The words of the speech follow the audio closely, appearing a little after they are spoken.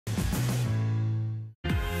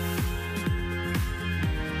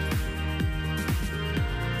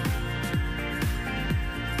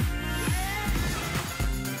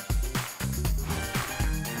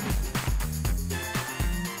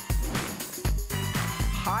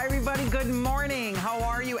everybody. Good morning. How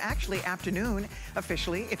are you? Actually, afternoon,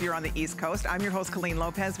 officially, if you're on the East Coast. I'm your host, Colleen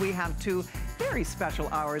Lopez. We have 2 very special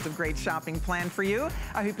hours of great shopping planned for you.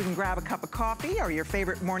 I hope you can grab a cup of coffee or your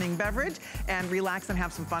favorite morning beverage and relax and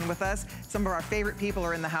have some fun with us. Some of our favorite people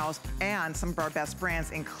are in the house and some of our best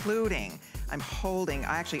brands, including, I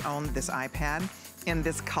actually own this iPad in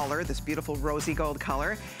this color, this beautiful rosy gold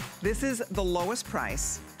color. This is the lowest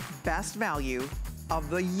price, best value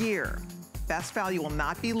of the year. Best value will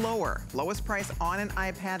not be lower. Lowest price on an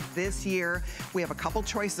iPad this year. We have a couple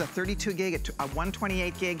choices, a 32 gig, a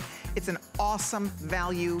 128 gig. It's an awesome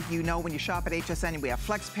value. You know, when you shop at HSN, we have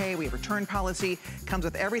FlexPay, we have return policy. Comes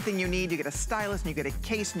with everything you need. You get a stylus, and you get a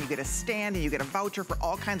case, and you get a stand, and you get a voucher for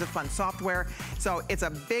all kinds of fun software. So it's a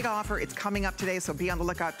big offer. It's coming up today, so be on the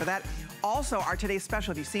lookout for that. Also, our today's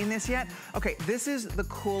special, have you seen this yet? Okay, this is the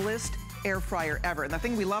coolest air fryer ever. And the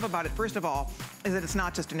thing we love about it, first of all, is that it's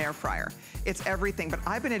not just an air fryer. It's everything. But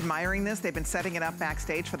I've been admiring this. They've been setting it up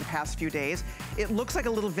backstage for the past few days. It looks like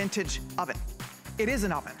a little vintage oven. It is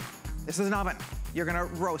an oven. This is an oven. You're gonna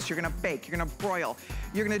roast, you're gonna bake, you're gonna broil.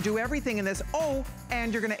 You're gonna do everything in this,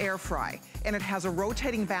 and you're gonna air fry. And it has a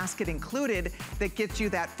rotating basket included that gets you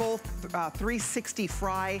that full 360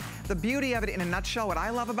 fry. The beauty of it in a nutshell, what I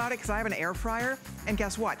love about it, because I have an air fryer, and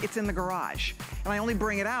guess what? It's in the garage. And I only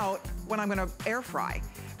bring it out when I'm gonna air fry,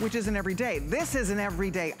 which isn't every day. This is an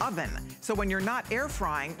everyday oven. So when you're not air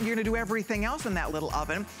frying, you're gonna do everything else in that little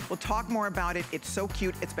oven. We'll talk more about it. It's so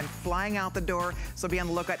cute. It's been flying out the door, so be on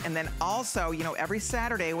the lookout. And then also, you know, every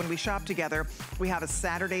Saturday when we shop together, we have a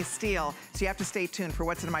Saturday steal. So you have to stay tuned for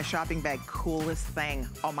what's in my shopping bag. Coolest thing,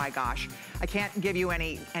 oh my gosh. I can't give you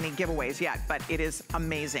any giveaways yet, but it is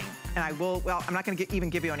amazing. And I will, well, I'm not gonna even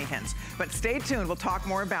give you any hints, but stay tuned. We'll talk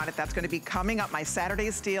more about it. That's gonna be coming up, my Saturday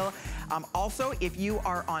steal. Also, if you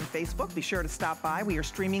are on Facebook, be sure to stop by. We are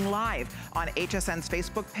streaming live on HSN's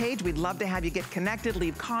Facebook page. We'd love to have you get connected,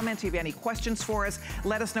 leave comments. If you have any questions for us,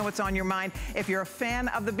 let us know what's on your mind. If you're a fan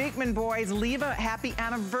of the Beekman boys, leave a happy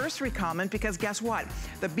anniversary comment, because guess what?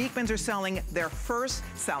 The Beekmans are celebrating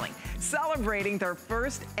their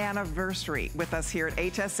first anniversary with us here at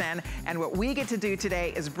HSN. And what we get to do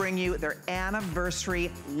today is bring you their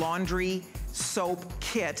anniversary laundry soap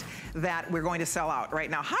kit that we're going to sell out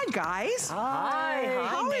right now. Hi, guys. Hi.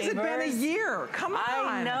 How has it been a year? Come on.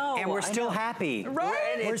 I know. And we're still happy.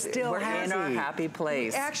 Right? We're still happy. in our happy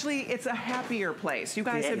place. Actually, it's a happier place. You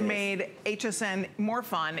guys have made HSN more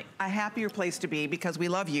fun, a happier place to be, because we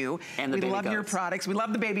love you. And the we baby love your goats. products. We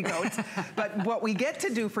love the baby goats. But what we get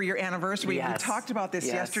to do for your anniversary, we talked about this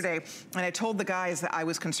yesterday, and I told the guys that I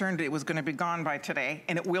was concerned it was going to be gone by today,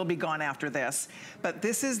 and it will be gone after this. But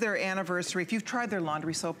this is their anniversary. If you've tried their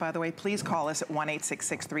laundry soap, by the way, please call us at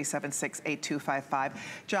 1-866-376-8255.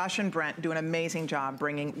 Josh and Brent do an amazing job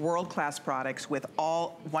bringing world-class products with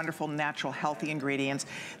all wonderful, natural, healthy ingredients.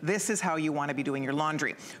 This is how you want to be doing your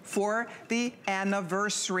laundry. For the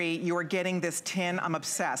anniversary, you are getting this tin. I'm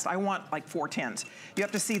obsessed. I want like 4 tins. You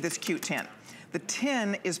have to see this cute tin. The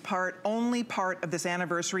tin is only part of this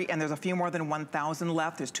anniversary, and there's a few more than 1,000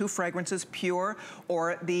 left. There's 2 fragrances, pure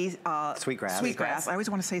or the sweetgrass. Sweetgrass. I always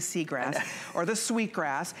want to say seagrass or the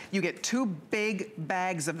sweetgrass. You get 2 big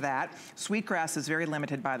bags of that. Sweetgrass is very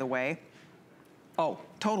limited, by the way. Oh,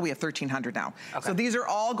 total we have 1,300 now. Okay. So these are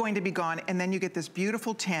all going to be gone, and then you get this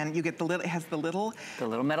beautiful tin. You get the little, it has the little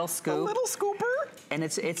metal scoop. The little scooper. And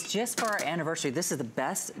it's just for our anniversary. This is the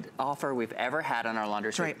best offer we've ever had on our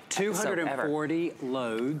laundry soap. Right. 240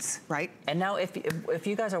 loads. Right. And now if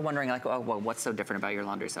you guys are wondering, like, oh, well, what's so different about your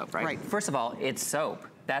laundry soap, right? First of all, it's soap.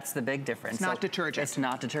 That's the big difference. It's not detergent. It's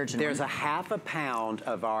not detergent. There's a ½ pound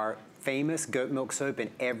of our famous goat milk soap in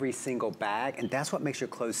every single bag, and that's what makes your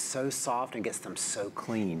clothes so soft and gets them so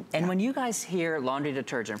clean. And when you guys hear laundry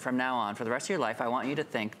detergent from now on, for the rest of your life, I want you to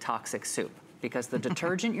think toxic soup. Because the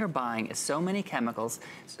detergent you're buying is so many chemicals,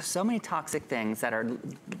 so many toxic things that are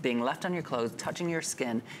being left on your clothes, touching your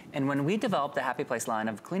skin. And when we developed the Happy Place line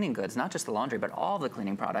of cleaning goods, not just the laundry, but all the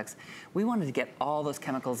cleaning products, we wanted to get all those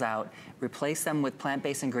chemicals out, replace them with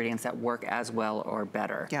plant-based ingredients that work as well or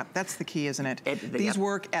better. Yeah, that's the key, isn't it? These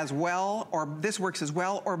work as well, or this works as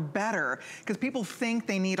well or better, because people think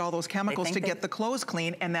they need all those chemicals to get the clothes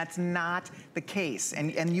clean, and that's not the case.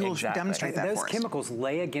 And you will demonstrate that for us. Those chemicals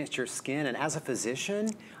lay against your skin, and as a physician,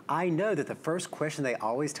 I know that the first question they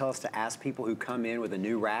always tell us to ask people who come in with a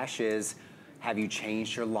new rash is, have you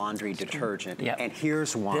changed your laundry detergent? Yep. And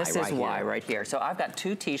here's why. This is why right here. So I've got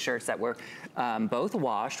 2 t-shirts that were both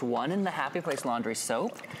washed, one in the Happy Place laundry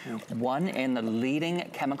soap, one in the leading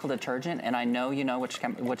chemical detergent, and I know you know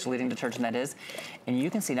which leading detergent that is. And you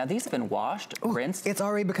can see now these have been washed, rinsed. It's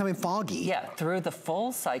already becoming foggy. Yeah, through the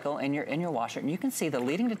full cycle in your washer, and you can see the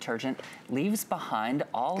leading detergent leaves behind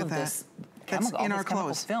all of this That's in our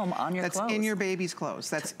clothes. Film on your clothes. That's in your baby's clothes.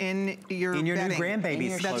 That's in your new bedding.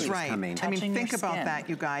 grandbaby's clothes. That's right. Coming. I mean, think about that,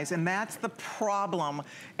 you guys. And that's the problem.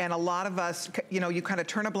 And a lot of us, you know, you kind of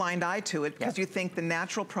turn a blind eye to it because you think the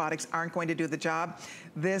natural products aren't going to do the job.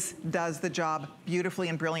 This does the job beautifully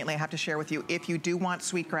and brilliantly. I have to share with you, if you do want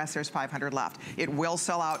sweetgrass, there's 500 left. It will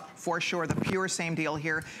sell out for sure. The pure same deal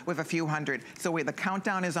here with a few hundred. So the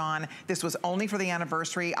countdown is on. This was only for the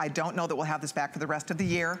anniversary. I don't know that we'll have this back for the rest of the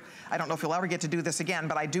year. I don't know if you'll ever get to do this again,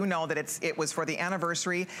 but I do know that it was for the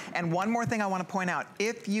anniversary. And one more thing I want to point out,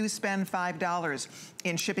 if you spend $5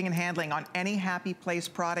 in shipping and handling on any Happy Place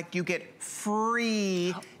product, you get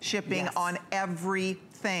free shipping on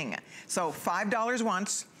everything. So $5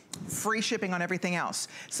 once, free shipping on everything else.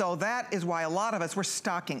 So that is why a lot of us, we're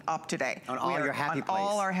stocking up today. On all your Happy Place. On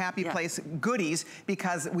all our Happy Place goodies,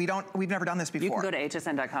 because we've never done this before. You can go to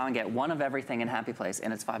hsn.com and get one of everything in Happy Place,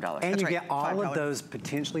 and it's $5. And you get all of those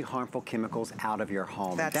potentially harmful chemicals out of your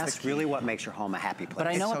home. That's really what makes your home a happy place. But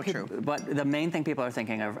I know but the main thing people are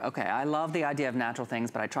thinking of, okay, I love the idea of natural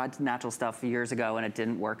things, but I tried natural stuff years ago and it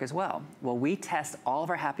didn't work as well. Well, we test all of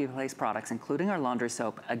our Happy Place products, including our laundry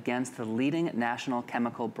soap, against the leading national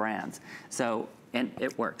chemical brands. So, and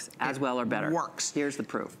it works as well or better. Works. Here's the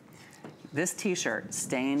proof. This t-shirt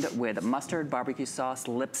stained with mustard, barbecue sauce,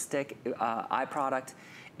 lipstick, eye product,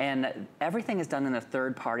 and everything is done in a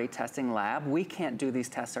third-party testing lab. We can't do these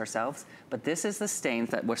tests ourselves, but this is the stains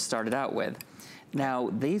that we're started out with. Now,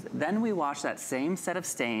 then we wash that same set of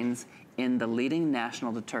stains in the leading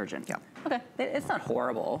national detergent. Yeah. Okay, it's not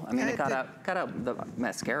horrible. I mean, it got out the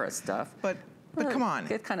mascara stuff. But come on,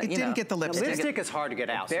 it didn't get the lipstick. Lipstick is hard to get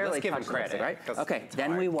out, so let's give them credit, right? Okay,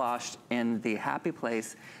 then we washed in the Happy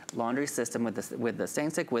Place laundry system with the stain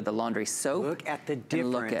stick, with the laundry soap. Look at the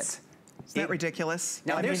difference. Isn't that ridiculous?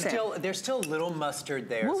 Now there's still a little mustard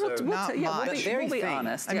there. Not much. We'll be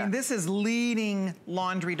honest. I mean, this is leading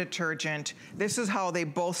laundry detergent. This is how they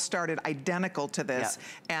both started identical to this,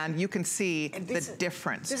 and you can see the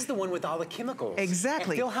difference. This is the one with all the chemicals.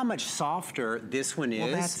 Exactly. And feel how much softer this one is.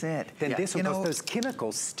 Well, that's it. Than this one, because those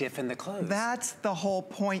chemicals stiffen the clothes. That's the whole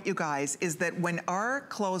point, you guys, is that when our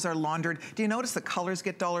clothes are laundered, do you notice the colors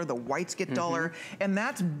get duller, the whites get duller, and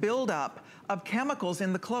that's buildup of chemicals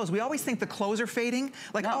in the clothes. We always think the clothes are fading,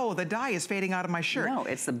 like, oh, the dye is fading out of my shirt. No,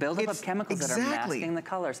 it's the buildup of chemicals that are masking the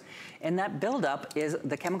colors. And that buildup is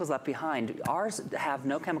the chemicals left behind. Ours have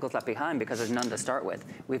no chemicals left behind because there's none to start with.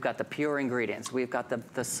 We've got the pure ingredients. We've got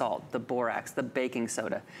the salt, the borax, the baking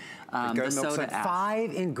soda, the soda ash.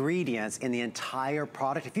 5 ingredients in the entire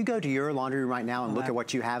product. If you go to your laundry room right now and look at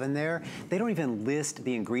what you have in there, they don't even list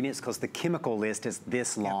the ingredients because the chemical list is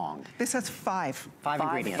this long. This has 5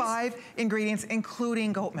 ingredients. 5 ingredients,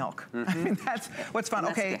 including goat milk. I mean, that's what's fun.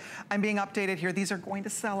 Okay, I'm being updated here. These are going to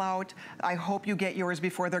sell out. I hope you get yours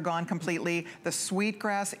before they're gone completely. The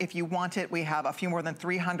sweetgrass, if you want it, we have a few more than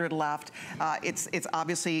 300 left. It's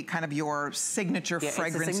obviously kind of your signature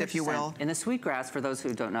fragrance, if you will. And the sweetgrass, for those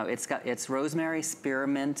who don't know, it's rosemary,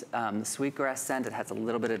 spearmint, the sweetgrass scent. It has a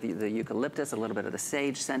little bit of the eucalyptus, a little bit of the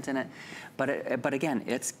sage scent in it. But again,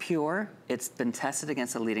 it's pure. It's been tested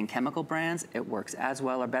against the leading chemical brands. It works as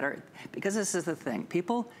well or better. Because this is the thing.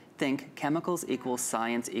 People think chemicals equals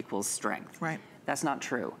science equals strength. Right. That's not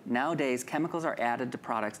true. Nowadays, chemicals are added to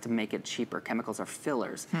products to make it cheaper. Chemicals are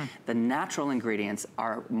fillers. The natural ingredients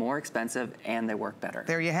are more expensive and they work better.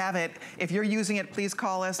 There you have it. If you're using it, please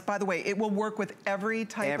call us. By the way, it will work with every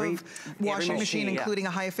type of washing machine, including a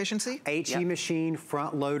high efficiency. HE machine,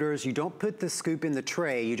 front loaders. You don't put the scoop in the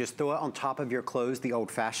tray. You just throw it on top of your clothes the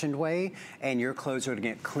old-fashioned way, and your clothes are going to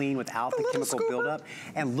get clean without the chemical buildup.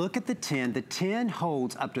 And look at the tin. The tin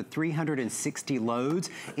holds up to 360 loads.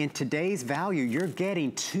 In today's value, you're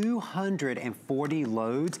getting 240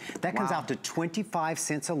 loads. That comes out to 25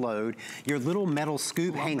 cents a load. Your little metal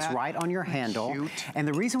scoop hangs right on your handle. Cute. And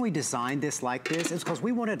the reason we designed this like this is because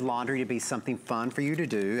we wanted laundry to be something fun for you to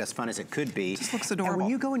do, as fun as it could be. It just looks adorable. And when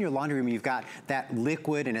you go in your laundry room, you've got that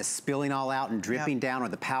liquid and it's spilling all out and dripping down, or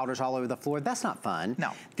the powder's all over the floor. That's not fun.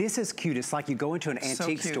 No. This is cute. It's like you go into an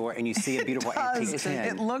antique store and you see a beautiful antique tin.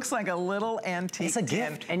 It looks like a little antique tin. It's a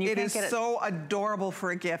gift. And it is so adorable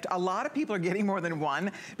for a gift. A lot of people are getting getting more than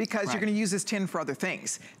one because you're gonna use this tin for other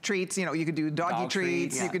things. Treats, you know, you could do doggy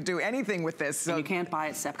treats, you could do anything with this. So and you can't buy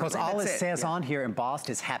it separately. Because all it says on here embossed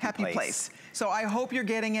is Happy Place. So I hope you're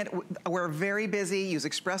getting it. We're very busy. Use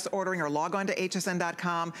express ordering or log on to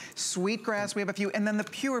hsn.com. Sweetgrass, we have a few. And then the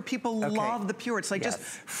Pure, people love the Pure. It's like just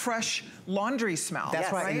fresh laundry smell.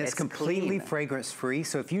 That's right, and it's completely fragrance-free.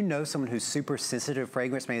 So if you know someone who's super sensitive to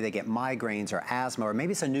fragrance, maybe they get migraines or asthma, or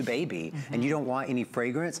maybe it's a new baby and you don't want any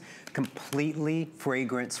fragrance, completely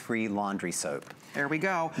fragrance-free laundry soap. There we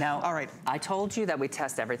go. Now, all right. I told you that we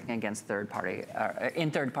test everything against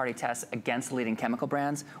in third-party tests against leading chemical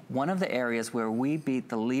brands. One of the areas where we beat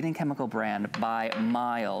the leading chemical brand by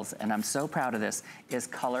miles, and I'm so proud of this, is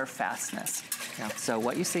color fastness. So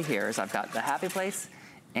what you see here is I've got the Happy Place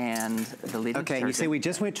and the leading and you see we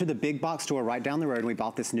just went to the big box store right down the road and we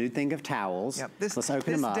bought this new thing of towels. Let's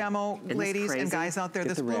open them up. This demo, ladies and guys out there,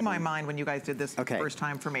 this blew my mind when you guys did this the first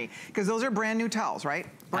time for me. Because those are brand new towels, right?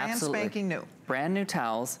 Brand spanking new. Brand new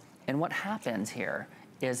towels. And what happens here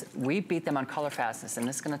is we beat them on color fastness, and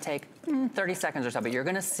this is gonna take 30 seconds or so, but you're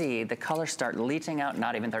gonna see the color start leaching out,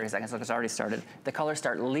 not even 30 seconds, look, it's already started. The color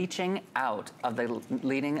start leaching out of the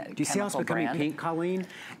leading chemical brand. Do you see how it's becoming pink, Colleen?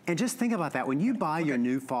 And just think about that. When you buy your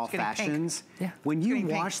new fall fashions, when you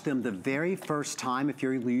wash them the very first time, if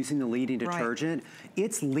you're using the leading detergent,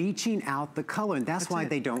 it's leaching out the color, and that's why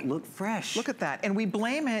they don't look fresh. Look at that. And we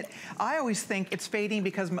blame it. I always think it's fading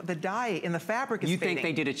because the dye in the fabric is fading. You think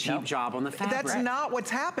they did a cheap job on the fabric. That's not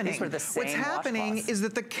what's happening. These were the same what's happening is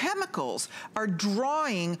that the chemicals are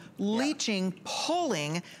drawing, leaching,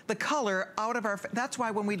 pulling the color out of our, that's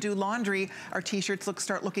why when we do laundry, our t-shirts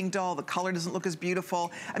start looking dull, the color doesn't look as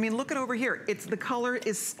beautiful. I mean, look at over here. It's the color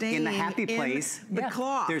is staying in the Happy Place. The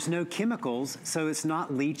cloth. There's no chemicals, so it's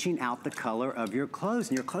not leaching out the color of your clothes.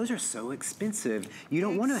 And your clothes are so expensive. You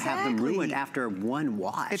don't want to have them ruined after one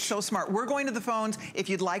wash. It's so smart. We're going to the phones. If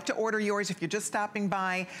you'd like to order yours, if you're just stopping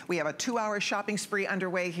by, we have a 2-hour shopping spree underway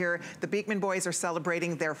here. The Beekman boys are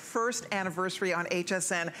celebrating their first anniversary on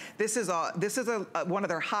HSN. This is one of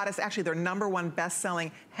their hottest, actually their #1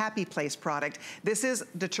 best-selling Happy Place product. This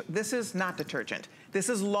is not detergent. This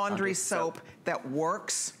is laundry soap that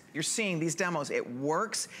works. You're seeing these demos. It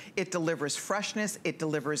works. It delivers freshness. It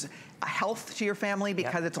delivers a health to your family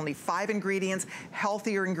because it's only 5 ingredients,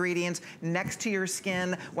 healthier ingredients next to your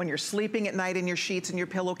skin. When you're sleeping at night in your sheets and your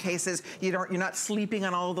pillowcases, you're not sleeping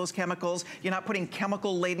on all of those chemicals. You're not putting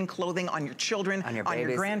chemical-laden clothing on your children, on your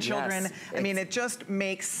grandchildren. I mean, it just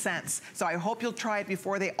makes sense. So I hope you'll try it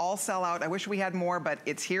before they all sell out. I wish we had more, but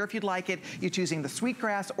it's here if you'd like it. You're choosing the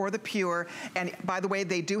Sweetgrass or the Pure. And by the way,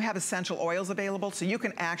 they do have essential oils available, so you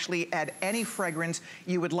can actually add any fragrance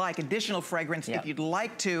you would like, additional fragrance if you'd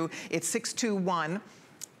like to. It's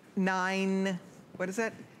 621-9, what is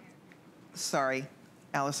it? Sorry,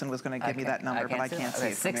 Allison was gonna give me that number, but I can't see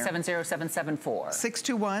it. 670774.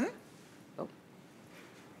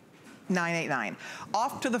 621-989.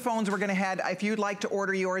 Off to the phones we're gonna head. If you'd like to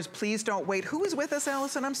order yours, please don't wait. Who is with us,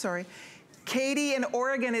 Allison? I'm sorry. Katie in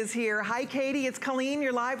Oregon is here. Hi, Katie, it's Colleen.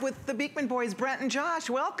 You're live with the Beekman boys, Brent and Josh.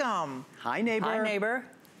 Welcome. Hi, neighbor. Hi, neighbor.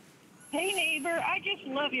 Hey, neighbor, I just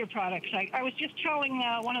love your products. I was just telling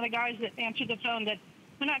one of the guys that answered the phone that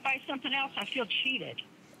when I buy something else, I feel cheated.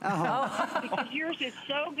 Because yours is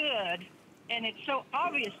so good, and it's so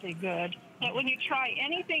obviously good, that when you try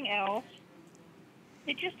anything else,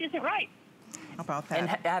 it just isn't right. How about that? And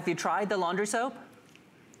have you tried the laundry soap?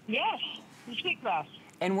 Yes, the Sweetgrass.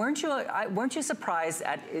 And weren't you surprised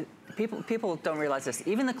at it? People don't realize this.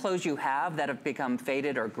 Even the clothes you have that have become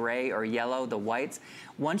faded or gray or yellow, the whites,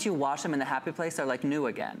 once you wash them in the Happy Place, they're like new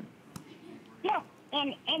again. Yeah,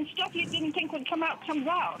 and stuff you didn't think would come out comes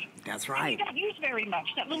out. That's right. And you don't use very much,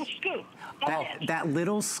 that little scoop. That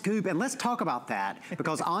little scoop, and let's talk about that,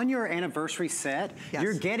 because on your anniversary set,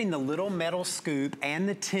 you're getting the little metal scoop and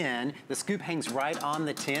the tin. The scoop hangs right on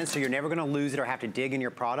the tin, so you're never gonna lose it or have to dig in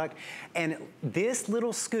your product. And this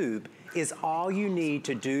little scoop is all you need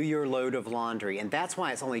to do your load of laundry, and that's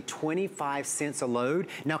why it's only 25 cents a load.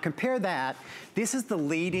 Now compare that, this is the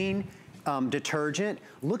leading detergent.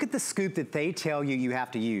 Look at the scoop that they tell you you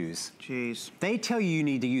have to use. Jeez. They tell you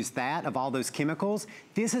need to use that of all those chemicals.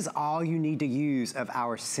 This is all you need to use of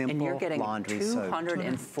our simple laundry soap. And you're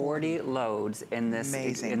getting 240 loads in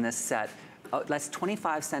this set. Oh, that's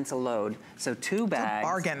 25 cents a load. So 2 bags.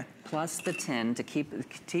 Bargain. Plus the tin to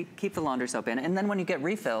keep the laundry soap in. And then when you get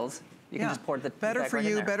refills, You can just pour the better for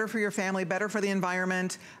you, better for your family, better for the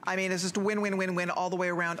environment. I mean, it's just a win, win, win, win all the way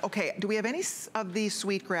around. Okay, do we have any of the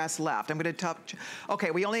sweetgrass left? I'm gonna touch.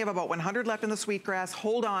 Okay, we only have about 100 left in the sweetgrass.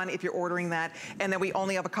 Hold on if you're ordering that. And then we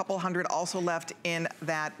only have a couple hundred also left in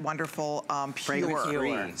that wonderful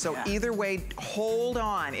pure. So either way, hold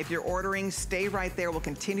on. If you're ordering, stay right there. We'll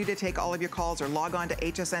continue to take all of your calls, or log on to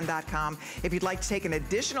hsn.com. If you'd like to take an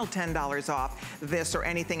additional $10 off this or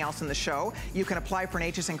anything else in the show, you can apply for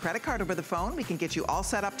an HSN credit card over the phone. We can get you all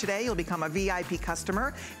set up today. You'll become a VIP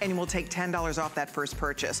customer, and we'll take $10 off that first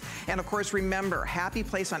purchase. And of course, remember, Happy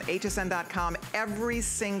Place on hsn.com. Every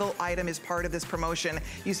single item is part of this promotion.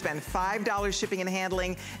 You spend $5 shipping and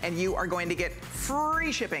handling, and you are going to get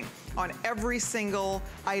free shipping on every single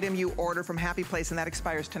item you order from Happy Place, and that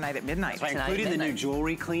expires tonight at midnight. That's right, including the new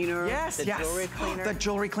jewelry cleaner. Yes, the jewelry cleaner. The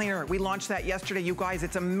jewelry cleaner. We launched that yesterday, you guys.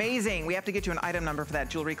 It's amazing. We have to get you an item number for that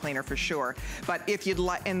jewelry cleaner for sure. But if you'd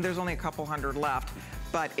like, and there's only a couple hundred left,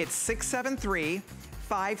 but it's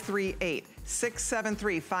 673-538.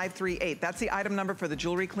 673-538. That's the item number for the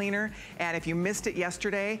jewelry cleaner. And if you missed it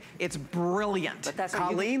yesterday, it's brilliant. But that's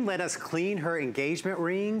Colleen let us clean her engagement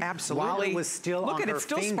ring. Absolutely. While it was still on her finger. Look, it's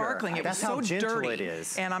still sparkling. It was so dirty. It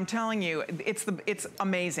is. And I'm telling you, it's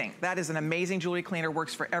amazing. That is an amazing jewelry cleaner.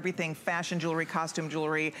 Works for everything: fashion jewelry, costume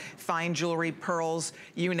jewelry, fine jewelry, pearls,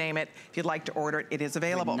 you name it. If you'd like to order it, it is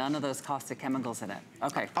available. With none of those caustic chemicals in it.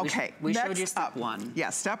 Okay. Okay. We showed you step one. Yeah,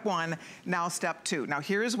 step one. Now step two. Now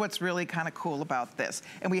here's what's really kind of cool about this.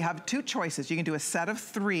 And we have two choices. You can do a set of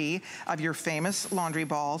 3 of your famous laundry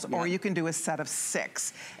balls, or you can do a set of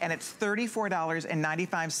 6. And it's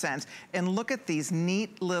 $34.95. And look at these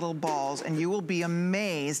neat little balls, and you will be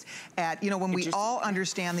amazed at, you know, when we all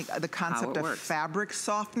understand the concept of fabric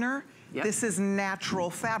softener. Yep. This is natural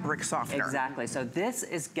fabric softener. Exactly. So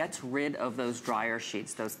this gets rid of those dryer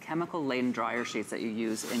sheets, those chemical-laden dryer sheets that you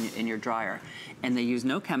use in your dryer. And they use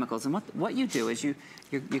no chemicals. And what you do is you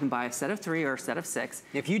can buy a set of 3 or a set of 6.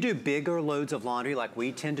 If you do bigger loads of laundry like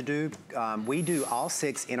we tend to do, we do all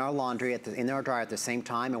 6 in our laundry, in our dryer at the same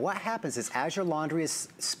time. And what happens is, as your laundry is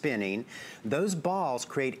spinning, those balls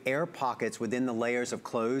create air pockets within the layers of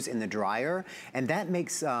clothes in the dryer. And that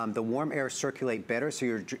makes the warm air circulate better, so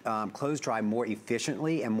your clothes dry more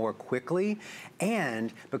efficiently and more quickly.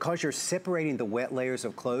 And because you're separating the wet layers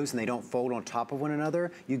of clothes and they don't fold on top of one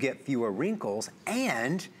another, you get fewer wrinkles.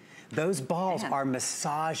 And those balls are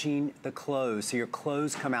massaging the clothes, so your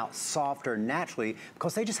clothes come out softer naturally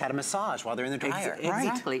because they just had a massage while they're in the dryer.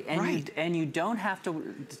 Exactly. And you don't have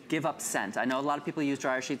to give up scent. I know a lot of people use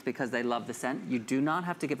dryer sheets because they love the scent. You do not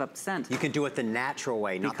have to give up scent. You can do it the natural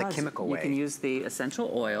way, not the chemical way. You can use the essential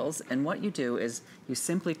oils, and what you do is you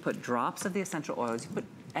simply put drops of the essential oils. You put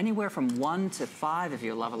anywhere from 1 to 5. If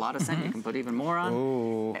you love a lot of scent, you can put even more on.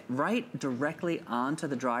 Ooh. Right directly onto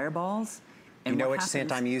the dryer balls. And you know which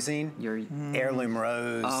scent I'm using? Your Heirloom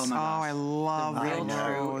Rose. Oh my gosh. I love real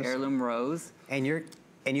true Heirloom Rose. And you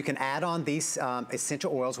can add on these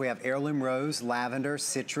essential oils. We have Heirloom Rose, lavender,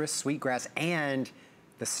 citrus, sweetgrass, and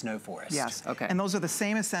the snow forest. Yes. Okay. And those are the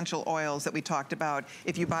same essential oils that we talked about.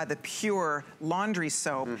 If you buy the pure laundry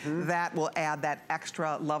soap, that will add that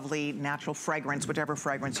extra lovely natural fragrance, whichever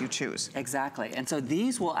fragrance you choose. Exactly. And so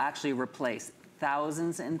these will actually replace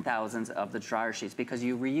thousands and thousands of the dryer sheets because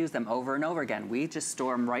you reuse them over and over again. We just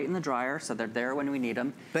store them right in the dryer so they're there when we need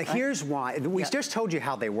them. But here's why. We just told you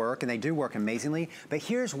how they work, and they do work amazingly, but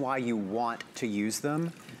here's why you want to use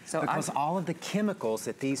them. Because all of the chemicals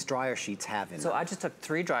that these dryer sheets have in them. So I just took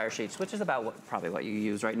 3 dryer sheets, which is about probably what you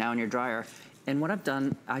use right now in your dryer. And what I've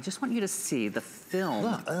done, I just want you to see the film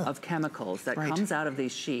of chemicals that comes out of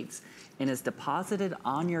these sheets and is deposited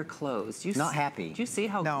on your clothes. Not happy. Do you see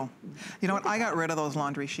how? No. You know what? I got rid of those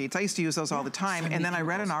laundry sheets. I used to use those all the time, and then I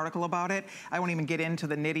read an article about it. I won't even get into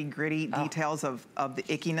the nitty-gritty details of the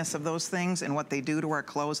ickiness of those things and what they do to our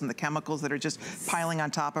clothes and the chemicals that are just piling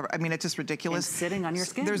on top of. I mean, it's just ridiculous. And sitting on your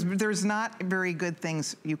skin. There's not very good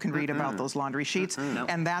things you can read about those laundry sheets,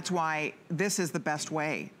 and that's why this is the best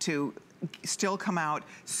way to still come out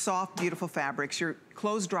soft, beautiful fabrics. Your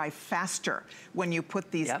clothes dry faster when you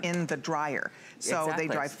put these in the dryer. So they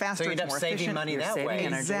dry faster, so it's more efficient. Saving money that way.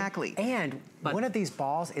 Exactly. And one of these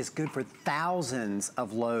balls is good for thousands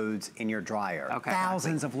of loads in your dryer.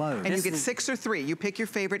 Thousands of loads. And you get 6 or 3. You pick your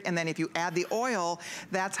favorite, and then if you add the oil,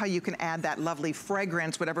 that's how you can add that lovely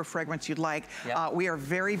fragrance, whatever fragrance you'd like. We are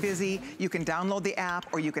very busy. You can download the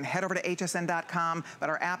app, or you can head over to hsn.com, but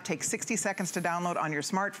our app takes 60 seconds to download on your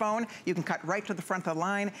smartphone. You can cut right to the front of the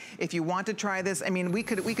line. If you want to try this, I mean, we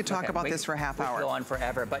could talk about this for a half hour. We could go on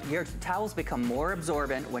forever, but your towels become more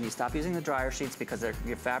absorbent when you stop using the dryer sheets because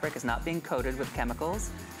your fabric is not being coated with chemicals.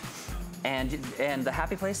 And the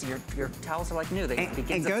happy place, your towels are like new.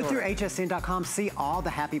 And go through hsn.com, see all the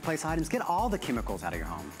happy place items, get all the chemicals out of your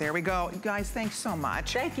home. There we go. You guys, thanks so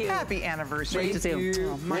much. Thank you. Happy anniversary. Thank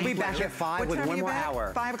you. We'll be back at 5 with one more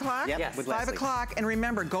hour. 5 o'clock? Yep, yes. with 5 Leslie. o'clock. And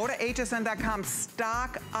remember, go to hsn.com,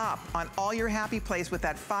 stock up on all your happy place with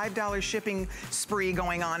that $5 shipping spree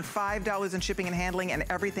going on, $5 in shipping and handling, and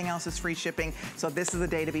everything else is free shipping. So this is the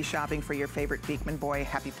day to be shopping for your favorite Beekman Boy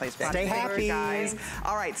Happy Place product. Stay happy, guys.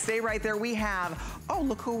 All right, stay right there. We have, oh,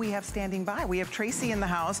 look who we have standing by. We have Tracy in the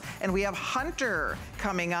house, and we have Hunter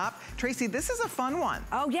coming up. Tracy, this is a fun one.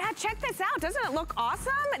 Oh yeah, check this out. Doesn't it look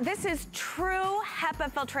awesome? This is true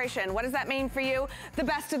HEPA filtration. What does that mean for you? The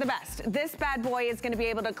best of the best. This bad boy is going to be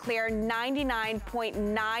able to clear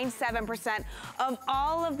 99.97% of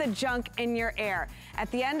all of the junk in your air.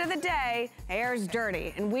 At the end of the day, air's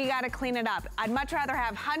dirty, and we got to clean it up. I'd much rather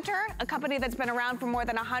have Hunter, a company that's been around for more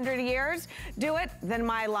than 100 years, do it than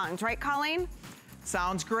my lungs. Right, Colleen?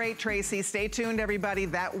 Sounds great, Tracy. Stay tuned, everybody.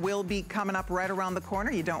 That will be coming up right around the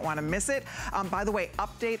corner. You don't want to miss it. By the way,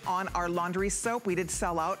 update on our laundry soap. We did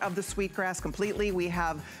sell out of the Sweetgrass completely. We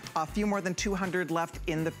have a few more than 200 left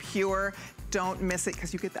in the Pure. Don't miss it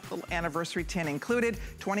because you get that little anniversary tin included.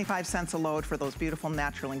 25 cents a load for those beautiful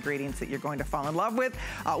natural ingredients that you're going to fall in love with.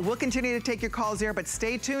 We'll continue to take your calls there, but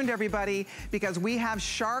stay tuned, everybody, because we have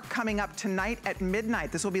Shark coming up tonight at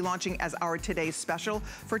midnight. This will be launching as our today's special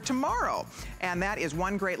for tomorrow. And that is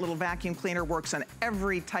one great little vacuum cleaner, works on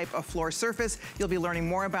every type of floor surface. You'll be learning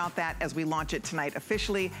more about that as we launch it tonight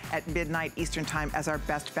officially at midnight Eastern time as our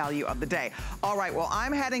best value of the day. All right, well,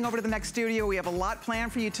 I'm heading over to the next studio. We have a lot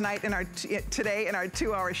planned for you tonight in our today in our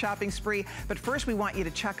 2-hour shopping spree. But first, we want you to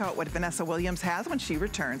check out what Vanessa Williams has when she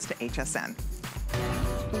returns to HSN.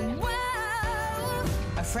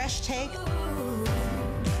 A fresh take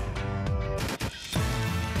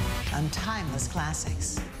on timeless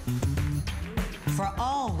classics. For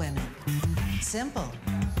all women, simple,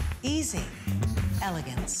 easy,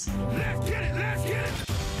 elegance. Let's get it, let's get it!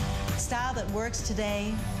 Style that works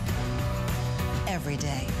today, every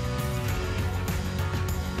day.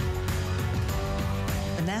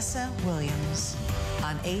 Vanessa Williams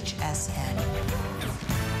on HSN.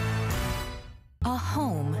 A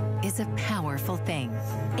home is a powerful thing.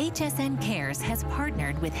 HSN Cares has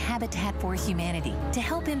partnered with Habitat for Humanity to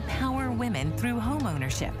help empower women through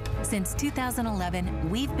homeownership. Since 2011,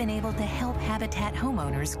 we've been able to help Habitat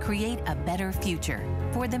homeowners create a better future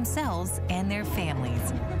for themselves and their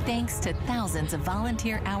families, thanks to thousands of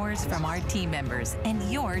volunteer hours from our team members and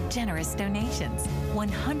your generous donations.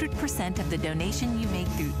 100% of the donation you make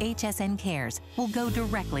through HSN Cares will go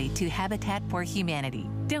directly to Habitat for Humanity.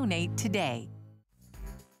 Donate today.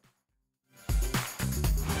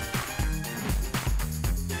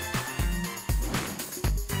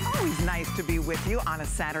 Always nice to be with you on a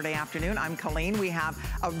Saturday afternoon. I'm Colleen. We have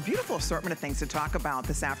a beautiful assortment of things to talk about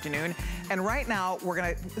this afternoon. And right now, we're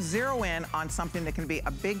going to zero in on something that can be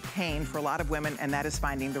a big pain for a lot of women, and that is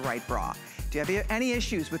finding the right bra. Do you have any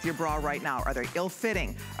issues with your bra right now? Are they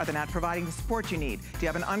ill-fitting? Are they not providing the support you need? Do you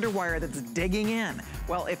have an underwire that's digging in?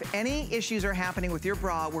 Well, if any issues are happening with your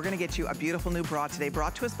bra, we're gonna get you a beautiful new bra today,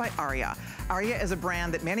 brought to us by Aria. Aria is a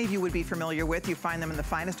brand that many of you would be familiar with. You find them in the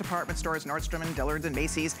finest department stores, Nordstrom and Dillard's and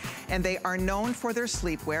Macy's, and they are known for their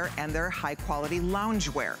sleepwear and their high-quality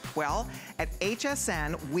loungewear. Well, at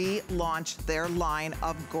HSN, we launched their line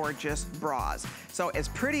of gorgeous bras. So as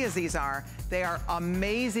pretty as these are, they are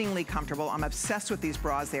amazingly comfortable. I'm obsessed with these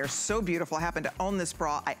bras. They are so beautiful. I happen to own this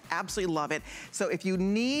bra. I absolutely love it. So if you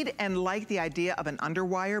need and like the idea of an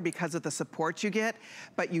underwire because of the support you get,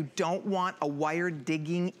 but you don't want a wire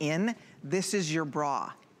digging in, this is your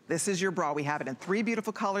bra. This is your bra. We have it in 3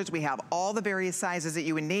 beautiful colors. We have all the various sizes that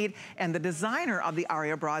you would need. And the designer of the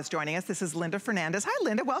Aria bra is joining us. This is Linda Fernandez. Hi,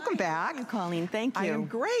 Linda. Welcome back. Hi, Colleen. Thank you. I am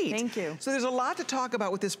great. Thank you. So there's a lot to talk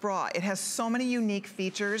about with this bra. It has so many unique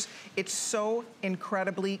features. It's so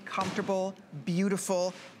incredibly comfortable,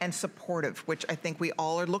 beautiful, and supportive, which I think we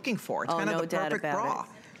all are looking for. It's kind of the perfect bra.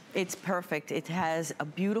 It's perfect. It has a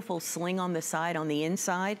beautiful sling on the side, on the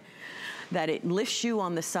inside, that it lifts you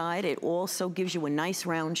on the side. It also gives you a nice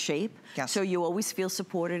round shape. Yes. So you always feel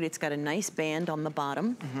supported. It's got a nice band on the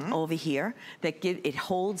bottom over here that it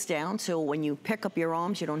holds down, so when you pick up your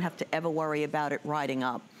arms, you don't have to ever worry about it riding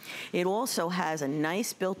up. It also has a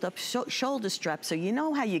nice built-up shoulder strap, so you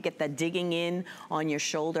know how you get that digging in on your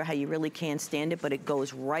shoulder, how you really can't stand it, but it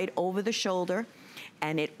goes right over the shoulder.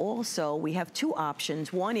 And it also, we have 2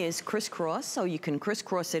 options. One is crisscross, so you can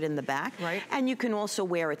crisscross it in the back. Right. And you can also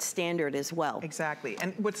wear it standard as well. Exactly.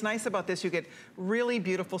 And what's nice about this, you get really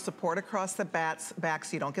beautiful support across the back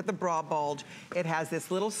so you don't get the bra bulge. It has this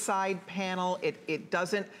little side panel. It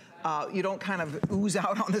doesn't you don't kind of ooze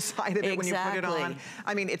out on the side of it when you put it on.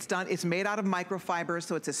 I mean, it's made out of microfibers,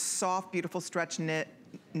 so it's a soft, beautiful stretch knit.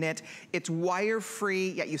 It's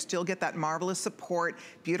wire-free, yet you still get that marvelous support.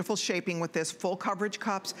 Beautiful shaping with this. Full coverage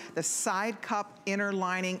cups. The side cup inner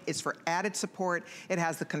lining is for added support. It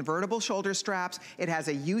has the convertible shoulder straps. It has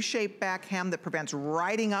a U-shaped back hem that prevents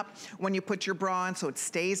riding up when you put your bra on, so it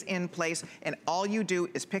stays in place. And all you do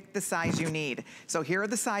is pick the size you need. So here are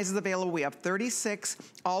the sizes available. We have 36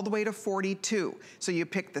 all the way to 42. So you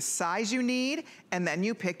pick the size you need, and then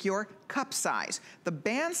you pick your cup size. The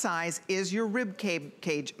band size is your rib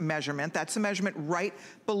cage measurement. That's the measurement right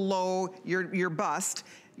below your bust,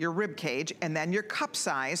 your rib cage, and then your cup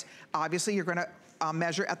size. Obviously, you're gonna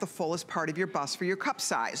measure at the fullest part of your bust for your cup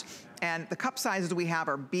size. And the cup sizes we have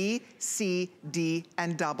are B, C, D,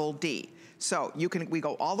 and double D. So we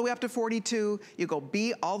go all the way up to 42, you go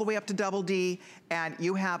B all the way up to double D, and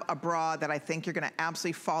you have a bra that I think you're gonna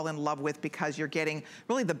absolutely fall in love with because you're getting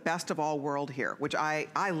really the best of all world here, which I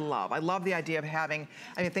love. I love the idea of having,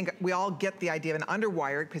 I think we all get the idea of an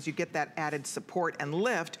underwire because you get that added support and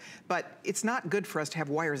lift, but it's not good for us to have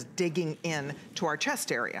wires digging in to our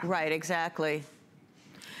chest area. Right, exactly.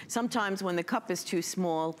 Sometimes when the cup is too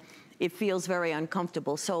small, it feels very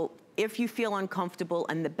uncomfortable. So if you feel uncomfortable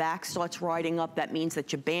and the back starts riding up, that means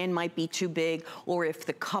that your band might be too big, or if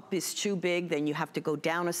the cup is too big, then you have to go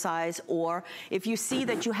down a size, or if you see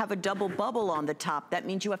that you have a double bubble on the top, that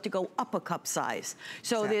means you have to go up a cup size.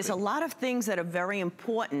 So there's a lot of things that are very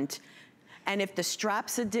important, and if the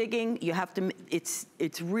straps are digging, you have to,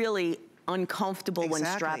 it's really uncomfortable when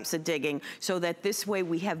straps are digging, so that this way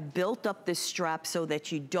we have built up this strap so that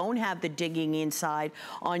you don't have the digging inside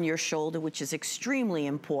on your shoulder, which is extremely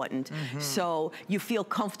important. So you feel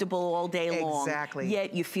comfortable all day long,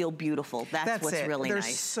 yet you feel beautiful. That's what's really nice.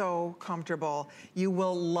 They're so comfortable. You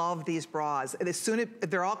will love these bras.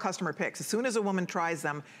 They're all customer picks. As soon as a woman tries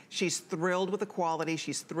them, she's thrilled with the quality,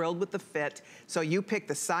 she's thrilled with the fit. So you pick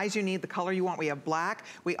the size you need, the color you want. We have black,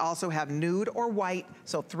 we also have nude or white,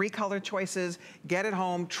 so 3 color choices. Get it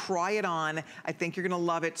home, try it on. I think you're gonna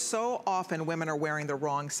love it. So often women are wearing the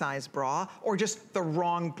wrong size bra or just the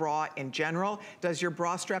wrong bra in general. Does your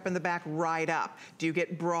bra strap in the back ride up? Do you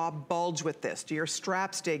get bra bulge with this? Do your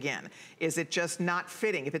straps dig in? Is it just not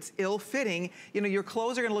fitting? If it's ill-fitting, you know, your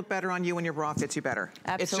clothes are gonna look better on you when your bra fits you better.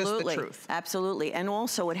 Absolutely. It's just the truth. Absolutely. And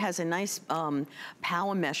also it has a nice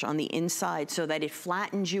power mesh on the inside so that it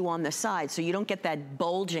flattens you on the side, so you don't get that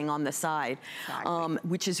bulging on the side,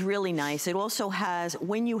 which is really nice. It also has,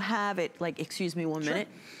 when you have it, like, excuse me one minute,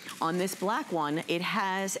 on this black one, it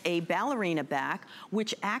has a ballerina back,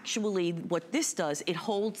 which actually, what this does, it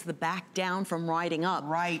holds the back down from riding up.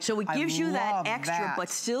 Right. So it gives you that extra, but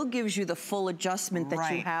still gives you the full adjustment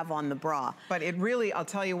that you have on the bra. But it really, I'll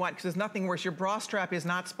tell you what, because there's nothing worse. Your bra strap is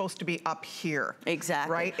not supposed to be up here.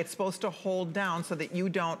 Exactly. Right? It's supposed to hold down so that you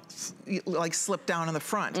don't, like, slip down in the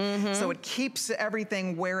front. So it keeps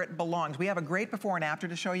everything where it belongs. We have a great before and after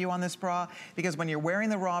to show you on this bra, because when you're wearing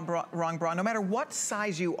the wrong bra, no matter what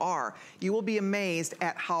size you are, you will be amazed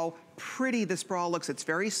at how pretty this bra looks. It's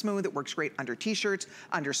very smooth. It works great under t-shirts,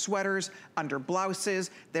 under sweaters, under blouses.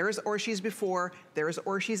 There's Orshis before, there's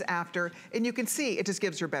Orshis after, and you can see it just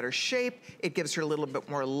gives her better shape. It gives her a little bit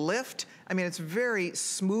more lift. I mean, it's very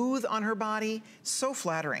smooth on her body, so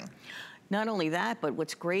flattering. Not only that, but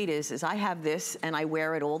what's great is I have this and I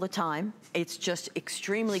wear it all the time. It's just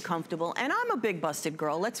extremely comfortable. And I'm a big busted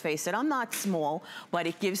girl, let's face it. I'm not small, but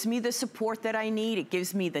it gives me the support that I need. It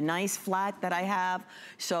gives me the nice flat that I have.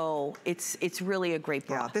 So it's really a great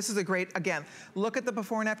bra. Yeah, this is a great, again, look at the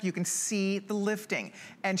before and after. You can see the lifting.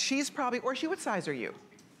 And she's probably, or what size are you?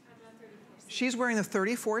 I'm a 34C. She's wearing the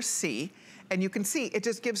 34C. And you can see, it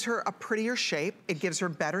just gives her a prettier shape. It gives her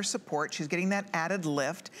better support. She's getting that added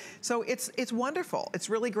lift. So it's wonderful. It's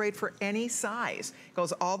really great for any size. It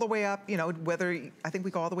goes all the way up, you know, I think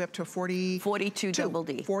we go all the way up to a 42 double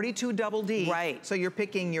D. 42 double D. Right. So you're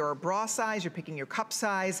picking your bra size, you're picking your cup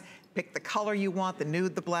size, pick the color you want, the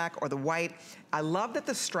nude, the black, or the white. I love that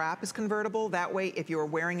the strap is convertible. That way, if you're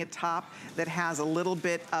wearing a top that has a little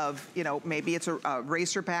bit of, you know, maybe it's a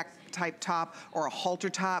racer back type top or a halter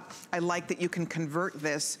top, I like that you can convert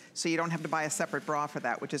this so you don't have to buy a separate bra for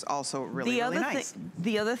that, which is also really nice.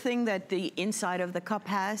 The other thing that the inside of the cup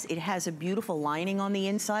has, it has a beautiful lining on the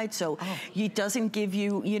inside, so it doesn't give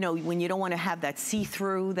you, you know, when you don't want to have that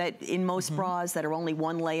see-through that in most bras that are only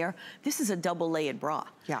one layer, this is a double layered bra.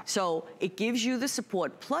 Yeah. So it gives you the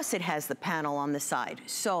support, plus it has the panel on the side.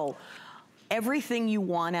 So everything you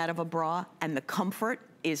want out of a bra and the comfort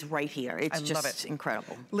is right here. It's just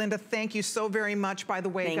incredible. Linda, thank you so very much. By the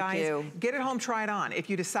way, guys, get it home, try it on. If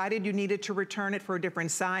you decided you needed to return it for a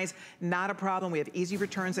different size, not a problem. We have easy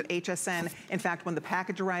returns at HSN. In fact, when the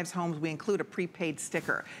package arrives home, we include a prepaid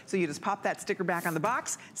sticker. So you just pop that sticker back on the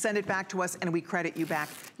box, send it back to us, and we credit you back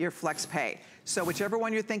your flex pay. So whichever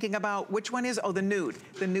one you're thinking about, which one is? Oh, the nude.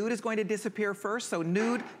 The nude is going to disappear first. So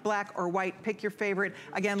nude, black, or white, pick your favorite.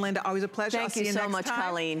 Again, Linda, always a pleasure. Thank you so much,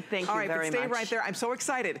 Colleen. Thank you very much. All right, but stay right there. I'm so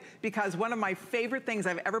excited because one of my favorite things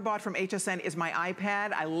I've ever bought from HSN is my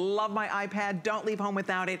iPad. I love my iPad. Don't leave home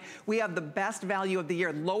without it. We have the best value of the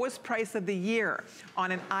year, lowest price of the year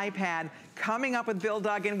on an iPad. Coming up with Bill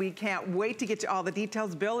Duggan. We can't wait to get to all the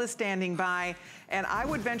details. Bill is standing by. And I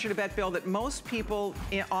would venture to bet, Bill, that most people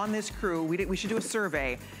on this crew, we should do a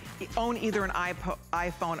survey, own either an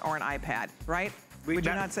iPhone or an iPad, right? Would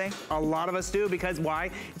you not say? A lot of us do, because why?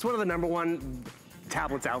 It's one of the #1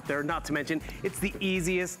 tablets out there, not to mention it's the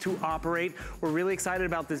easiest to operate. We're really excited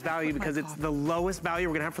about this value because it's the lowest value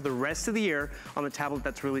we're gonna have for the rest of the year on the tablet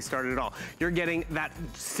that's really started it all. You're getting that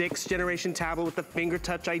 6th generation tablet with the finger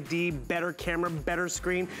touch ID, better camera, better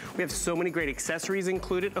screen. We have so many great accessories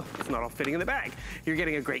included. Oh, it's not all fitting in the bag. You're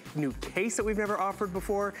getting a great new case that we've never offered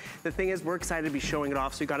before. The thing is, we're excited to be showing it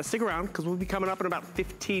off, so you gotta stick around because we'll be coming up in about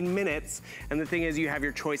 15 minutes. And the thing is, you have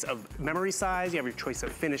your choice of memory size, you have your choice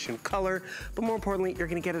of finish and color, but more importantly, you're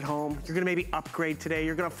gonna get it home. You're gonna maybe upgrade today.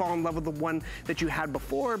 You're gonna fall in love with the one that you had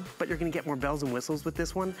before, but you're gonna get more bells and whistles with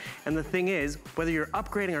this one. And the thing is, whether you're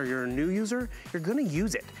upgrading or you're a new user, you're gonna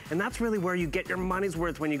use it. And that's really where you get your money's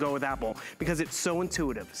worth when you go with Apple, because it's so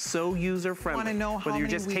intuitive, so user-friendly. Wanna know how whether you're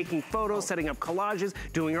many just taking photos, setting up collages,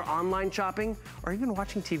 doing your online shopping, or even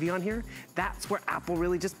watching TV on here, that's where Apple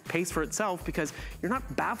really just pays for itself, because you're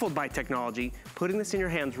not baffled by technology. Putting this in your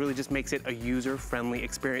hands really just makes it a user-friendly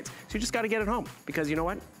experience. So you just gotta get it home, because you know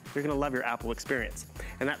what? You're gonna love your Apple experience.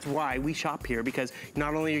 And that's why we shop here, because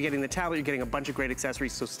not only are you getting the tablet, you're getting a bunch of great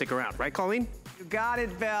accessories, so stick around. Right, Colleen? You got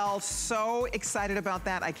it, Belle. So excited about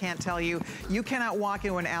that, I can't tell you. You cannot walk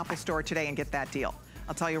into an Apple store today and get that deal.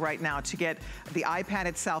 I'll tell you right now, to get the iPad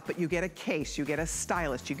itself, but you get a case, you get a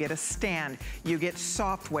stylus, you get a stand, you get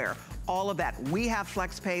software, all of that. We have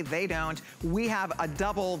FlexPay, they don't. We have a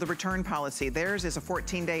double the return policy. Theirs is a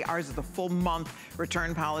 14-day, ours is the full month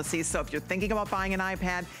return policy. So if you're thinking about buying an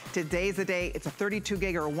iPad, today's the day. It's a 32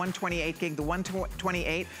 gig or a 128 gig. The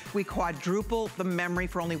 128, we quadruple the memory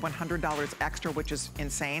for only $100 extra, which is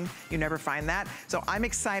insane. You never find that. So I'm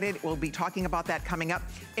excited. We'll be talking about that coming up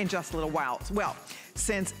in just a little while. Well,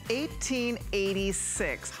 since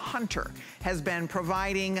 1886, Hunter has been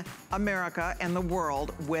providing America and the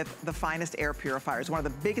world with the finest air purifiers, one of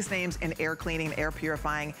the biggest names in air cleaning and air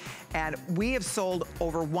purifying. And we have sold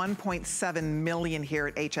over 1.7 million here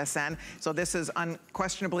at HSN. So this is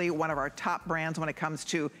unquestionably one of our top brands when it comes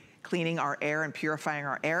to cleaning our air and purifying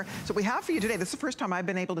our air. So we have for you today, this is the first time I've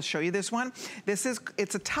been able to show you this one.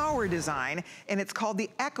 It's a tower design, and it's called the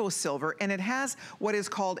Echo Silver, and it has what is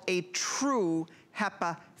called a true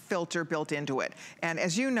HEPA filter built into it. And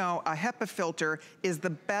as you know, a HEPA filter is the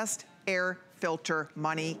best air filter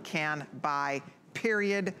money can buy,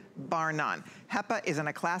 period, bar none. HEPA is in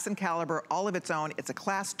a class and caliber all of its own. It's a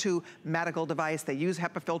class 2 medical device. They use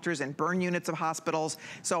HEPA filters in burn units of hospitals.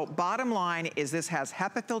 So bottom line is this has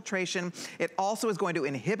HEPA filtration. It also is going to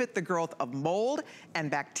inhibit the growth of mold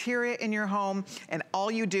and bacteria in your home. And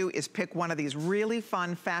all you do is pick one of these really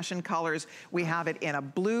fun fashion colors. We have it in a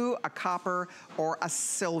blue, a copper, or a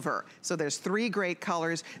silver. So there's 3 great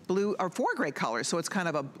colors, blue, or 4 great colors. So it's kind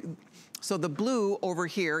of a, so the blue over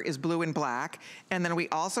here is blue and black. And then we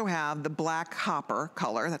also have the black copper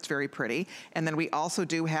color, that's very pretty. And then we also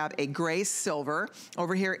do have a gray silver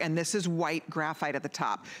over here, and this is white graphite at the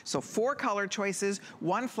top. So 4 color choices,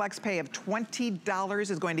 1 flex pay of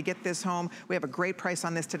 $20 is going to get this home. We have a great price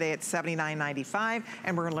on this today at $79.95,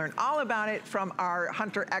 and we're gonna learn all about it from our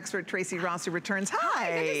Hunter expert, Tracy Ross, who returns. Hi.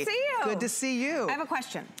 Hi, good to see you. Good to see you. I have a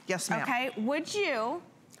question. Yes, ma'am. Okay, would you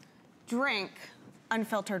drink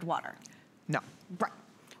unfiltered water? No. Right.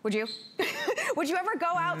 Would you? Would you ever go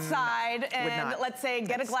outside and let's say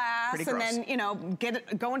get a glass and then, you know,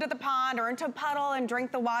 go into the pond or into a puddle and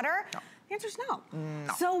drink the water? No. The answer's no.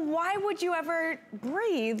 No. So why would you ever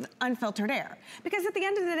breathe unfiltered air? Because at the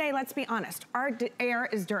end of the day, let's be honest, our air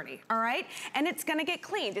is dirty, all right? And it's gonna get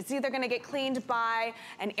cleaned. It's either gonna get cleaned by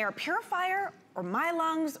an air purifier or my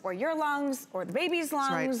lungs, or your lungs, or the baby's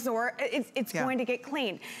lungs, or it's going to get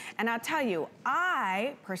cleaned. And I'll tell you,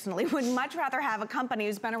 I personally would much rather have a company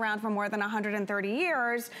who's been around for more than 130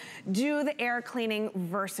 years do the air cleaning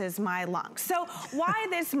versus my lungs. So why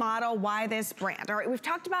this model, why this brand? All right, we've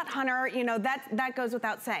talked about Hunter, you know, that goes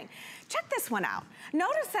without saying. Check this one out.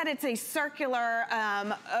 Notice that it's a circular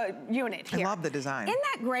unit here. I love the design. Isn't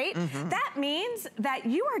that great? That means that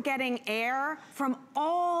you are getting air from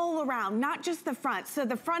all around, not just the front. So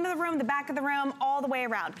the front of the room, the back of the room, all the way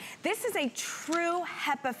around. This is a true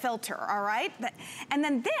HEPA filter, all right? And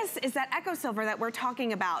then this is that Eco Silver that we're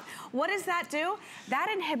talking about. What does that do? That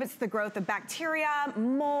inhibits the growth of bacteria,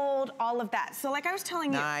 mold, all of that. So like I was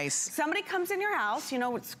telling you, somebody comes in your house, you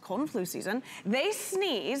know, it's cold and flu season, they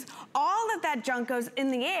sneeze, all of that junk goes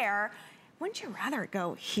in the air. Wouldn't you rather it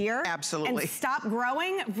go here? Absolutely. And stop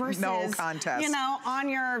growing versus, no contest. You know, on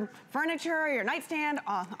your furniture, your nightstand,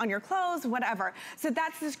 on your clothes, whatever. So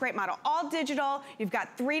that's this great model. All digital. You've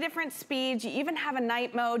got 3 different speeds. You even have a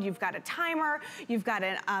night mode. You've got a timer. You've got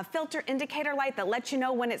a filter indicator light that lets you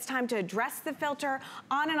know when it's time to address the filter,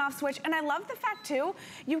 on and off switch. And I love the fact, too,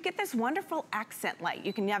 you get this wonderful accent light.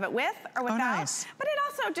 You can have it with or without. Oh, nice. But it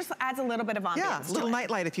also just adds a little bit of ambiance. Yeah, a little night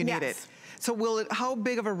light if you need it. So how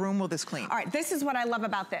big of a room will this clean? All right, this is what I love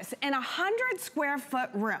about this. In a 100 square foot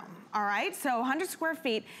room, all right, so 100 square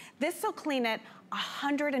feet, this will clean it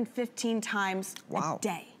 115 times a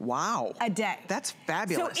day. Wow. A day. That's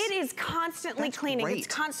fabulous. So it is constantly cleaning. Great. It's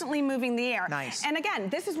constantly moving the air. Nice. And again,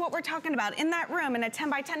 this is what we're talking about. In that room, in a 10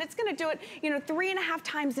 by 10, it's gonna do it, you know, 3.5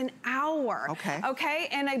 times an hour. Okay. Okay,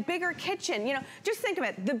 and a bigger kitchen, you know, just think of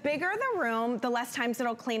it. The bigger the room, the less times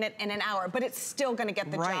it'll clean it in an hour, but it's still gonna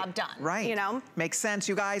get the job done. Right. You know? Makes sense,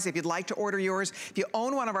 you guys. If you'd like to order yours, if you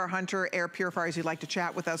own one of our Hunter air purifiers, you'd like to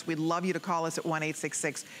chat with us, we'd love you to call us at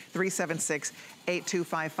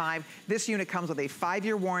 1-866-376-8255. This unit comes with a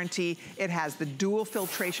 5-year warranty. It has the dual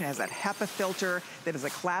filtration, it has that HEPA filter that is a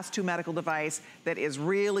class 2 medical device that is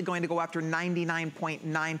really going to go after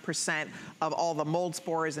 99.9% of all the mold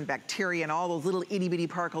spores and bacteria and all those little itty bitty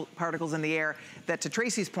particles in the air that, to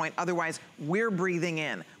Tracy's point, otherwise we're breathing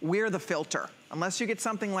in. We're the filter. Unless you get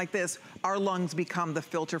something like this, our lungs become the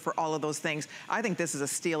filter for all of those things. I think this is a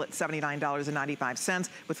steal at $79.95.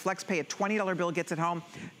 With FlexPay, a $20 bill gets it home.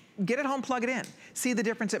 Get it home, plug it in. See the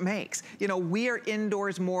difference it makes. You know, we are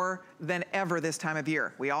indoors more than ever this time of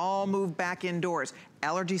year. We all move back indoors.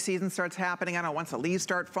 Allergy season starts happening. I don't know, once the leaves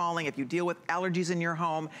start falling, if you deal with allergies in your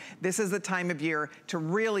home, this is the time of year to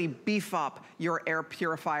really beef up your air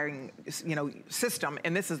purifying, you know, system,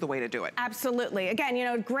 and this is the way to do it. Absolutely. Again, you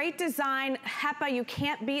know, great design, HEPA, you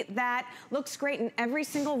can't beat that. Looks great in every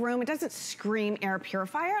single room. It doesn't scream air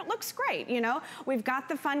purifier. It looks great, you know. We've got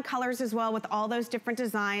the fun colors as well with all those different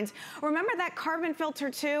designs. Remember that carbon filter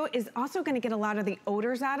too is also going to get a lot of the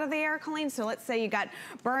odors out of the air, Colleen. So let's say you got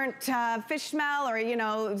burnt fish smell or, you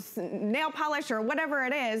know, nail polish or whatever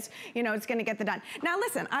it is, you know, it's going to get the done. Now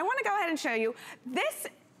listen, I want to go ahead and show you. This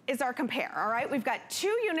is our compare, all right? We've got 2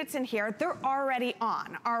 units in here. They're already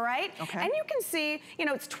on, all right? Okay. And you can see, you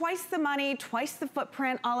know, it's twice the money, twice the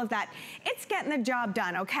footprint, all of that. It's getting the job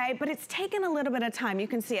done, okay? But it's taken a little bit of time. You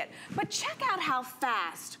can see it. But check out how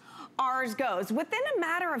fast ours goes. Within a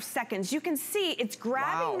matter of seconds, you can see it's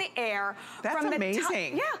grabbing the air from the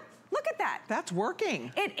amazing. Yeah. Look at that. That's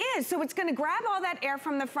working. It is. So it's going to grab all that air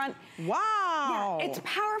from the front. Wow. Yeah, it's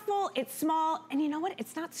powerful, it's small, and you know what?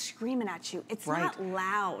 It's not screaming at you. It's not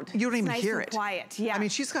loud. You don't even nice hear and it. Quiet. Yeah. I mean,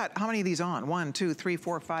 she's got how many of these on? 1, 2, 3,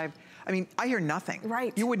 4, 5. I mean, I hear nothing.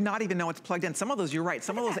 Right. You would not even know it's plugged in. Some of those, you're right.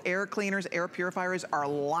 Some of those air cleaners, air purifiers are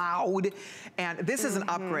loud. And this is an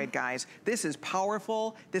upgrade, guys. This is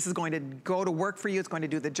powerful. This is going to go to work for you. It's going to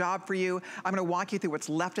do the job for you. I'm going to walk you through what's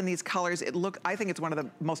left in these colors. I think it's one of the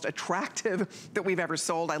most attractive that we've ever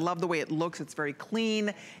sold. I love the way it looks. It's very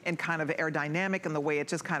clean and kind of aerodynamic, and the way it's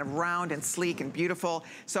just kind of round and sleek and beautiful.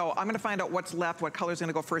 So I'm going to find out what's left, what color's going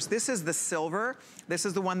to go first. This is the silver. This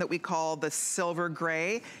is the one that we call the silver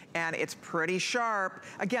gray, and it's pretty sharp.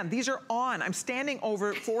 Again, these are on. I'm standing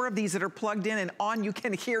over 4 of these that are plugged in and on. You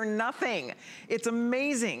can hear nothing. It's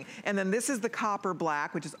amazing. And then this is the copper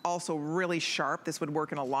black, which is also really sharp. This would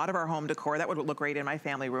work in a lot of our home decor. That would look great in my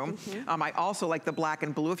family room. I also like the black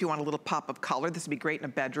and blue if you want a little pop of color. This would be great in a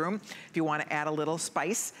bedroom if you want to add a little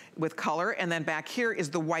spice with color. And then back here is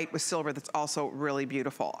the white with silver that's also really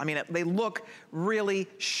beautiful. I mean, they look really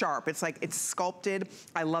sharp. It's like it's sculpted.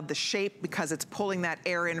 I love the shape because it's pulling that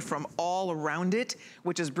air in from from all around it,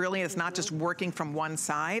 which is brilliant. It's not just working from one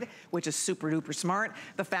side, which is super duper smart.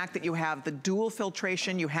 The fact that you have the dual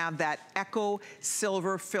filtration, you have that Eco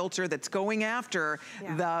Silver filter that's going after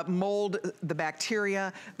the mold, the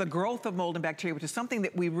bacteria, the growth of mold and bacteria, which is something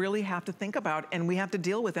that we really have to think about and we have to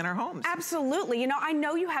deal with in our homes. Absolutely. You know, I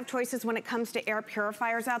know you have choices when it comes to air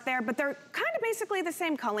purifiers out there, but they're kind of basically the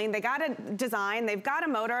same, Colleen. They got a design, they've got a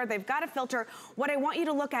motor, they've got a filter. What I want you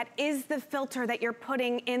to look at is the filter that you're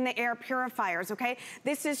putting in the air purifiers, okay?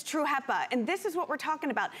 This is true HEPA, and this is what we're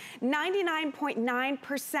talking about.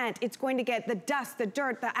 99.9%, it's going to get the dust, the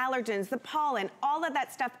dirt, the allergens, the pollen, all of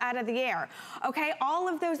that stuff out of the air, okay? All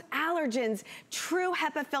of those allergens, true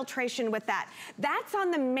HEPA filtration with that. That's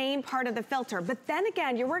on the main part of the filter, but then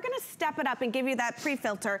again, we're gonna step it up and give you that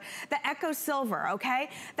pre-filter, the Eco Silver, okay?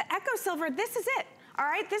 The Eco Silver, this is it. All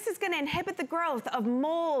right, this is gonna inhibit the growth of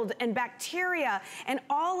mold and bacteria and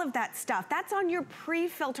all of that stuff. That's on your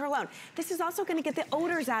pre-filter alone. This is also gonna get the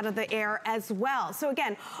odors out of the air as well. So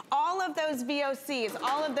again, all of those VOCs,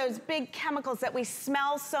 all of those big chemicals that we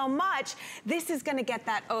smell so much, this is gonna get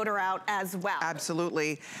that odor out as well.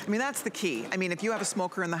 Absolutely. I mean, that's the key. I mean, if you have a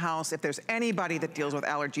smoker in the house, if there's anybody that deals with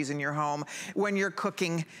allergies in your home, when you're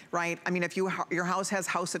cooking, right? I mean, if your house has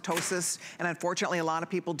housetosis, and unfortunately a lot of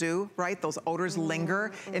people do, right? Those odors linger.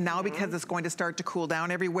 And now because it's going to start to cool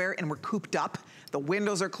down everywhere and we're cooped up, the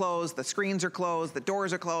windows are closed, the screens are closed, the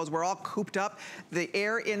doors are closed, we're all cooped up. The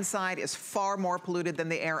air inside is far more polluted than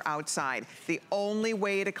the air outside. The only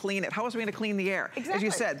way to clean it, how else are we gonna clean the air? Exactly. As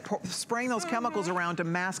you said, spraying those chemicals around to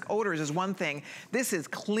mask odors is one thing. This is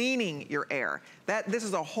cleaning your air. This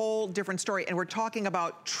is a whole different story, and we're talking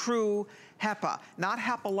about true HEPA, not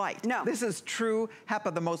HEPA Light. No. This is true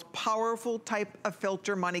HEPA. The most powerful type of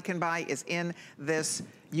filter money can buy is in this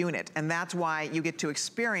unit, and that's why you get to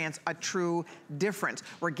experience a true difference.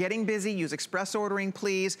 We're getting busy. Use express ordering,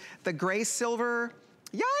 please. The gray silver,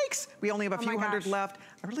 yikes! We only have a few hundred left.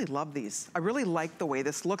 I really love these. I really like the way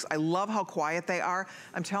this looks. I love how quiet they are.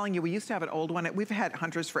 I'm telling you, we used to have an old one. We've had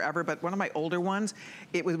Hunters forever, but one of my older ones,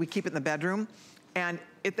 we keep it in the bedroom, and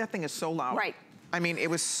that thing is so loud. Right. I mean, it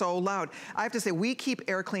was so loud. I have to say, we keep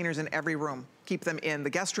air cleaners in every room. Keep them in the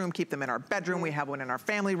guest room, keep them in our bedroom. We have one in our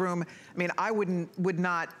family room. I mean, I would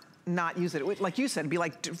not use it. Like you said, it'd be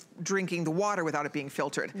like drinking the water without it being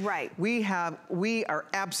filtered. Right. We are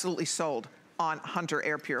absolutely sold on Hunter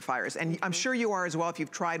air purifiers. And I'm sure you are as well if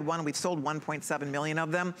you've tried one. We've sold 1.7 million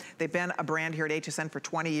of them. They've been a brand here at HSN for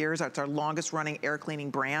 20 years. It's our longest running air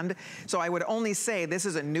cleaning brand. So I would only say this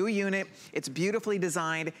is a new unit. It's beautifully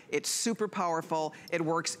designed. It's super powerful. It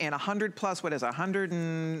works in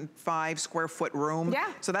 105 square foot room.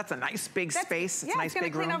 Yeah. So that's a nice big space. It's a nice big room.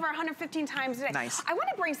 It's gonna clean over 115 times a day. Nice. I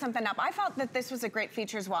wanna bring something up. I felt that this was a great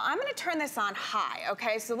feature as well. I'm gonna turn this on high,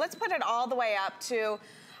 okay? So let's put it all the way up to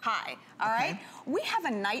high, all right? We have a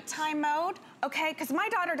nighttime mode, okay? Because my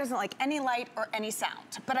daughter doesn't like any light or any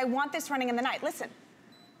sound, but I want this running in the night. Listen.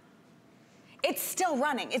 It's still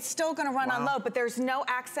running. It's still gonna run on low, but there's no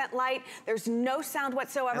accent light. There's no sound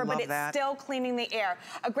whatsoever, but it's still cleaning the air.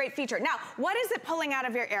 A great feature. Now, what is it pulling out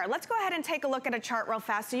of your air? Let's go ahead and take a look at a chart real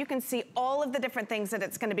fast so you can see all of the different things that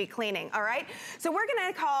it's gonna be cleaning, all right? So we're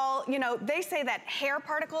gonna call, you know, they say that hair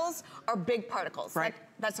particles are big particles. Right.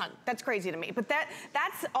 That's crazy to me, but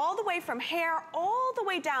that's all the way from hair all the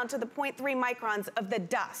way down to the 0.3 microns of the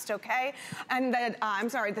dust, okay? And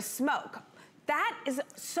the smoke. That is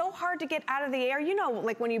so hard to get out of the air. You know,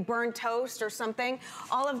 like when you burn toast or something,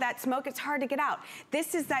 all of that smoke, it's hard to get out.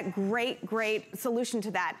 This is that great, great solution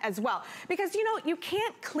to that as well. Because, you know, you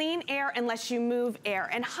can't clean air unless you move air.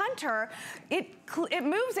 And Hunter, it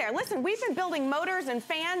moves air. Listen, we've been building motors and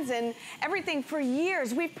fans and everything for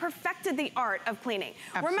years. We've perfected the art of cleaning.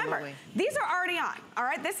 Absolutely. Remember, these are already on, all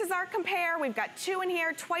right? This is our compare. We've got 2 in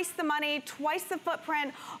here, twice the money, twice the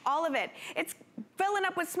footprint, all of it. It's filling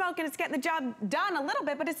up with smoke and it's getting the job done a little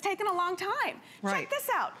bit, but it's taken a long time. Right. Check this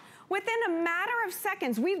out. Within a matter of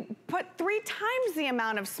seconds, we put 3 times the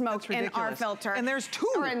amount of smoke in our filter. And there's 2.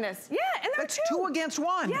 Or in this. Yeah, and there's 2. That's 2 against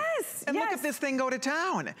 1. Yes, And look at this thing go to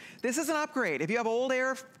town. This is an upgrade. If you have old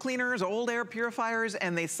air cleaners, old air purifiers,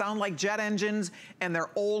 and they sound like jet engines, and they're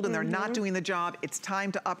old and they're not doing the job, it's time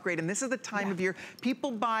to upgrade. And this is the time of year.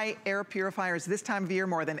 People buy air purifiers this time of year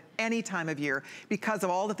more than any time of year because of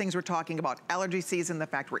all the things we're talking about. Allergy season, the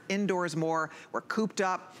fact we're indoors more, we're cooped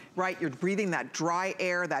up, right? You're breathing that dry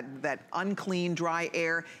air, that unclean, dry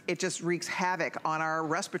air. It just wreaks havoc on our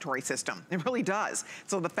respiratory system. It really does.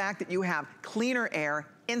 So the fact that you have cleaner air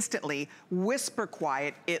instantly, whisper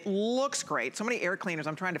quiet, it looks great. So many air cleaners,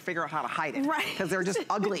 I'm trying to figure out how to hide it. Right. Because they're just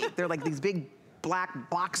ugly. They're like these big black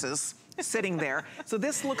boxes sitting there. So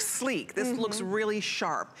this looks sleek. This looks really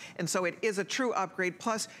sharp. And so it is a true upgrade.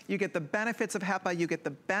 Plus, you get the benefits of HEPA. You get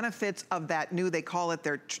the benefits of that new, they call it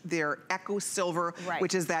their Eco Silver,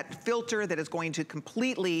 which is that filter that is going to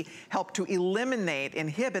completely help to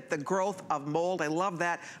inhibit the growth of mold. I love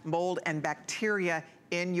that, mold and bacteria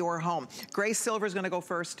in your home. Gray silver is gonna go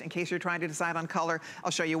first in case you're trying to decide on color.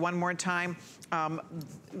 I'll show you one more time.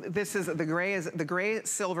 This is, the gray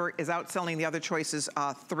silver is outselling the other choices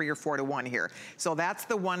 3 or 4 to 1 here. So that's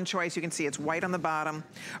the one choice. You can see it's white on the bottom.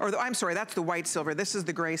 I'm sorry, that's the white silver. This is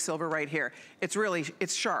the gray silver right here. It's really,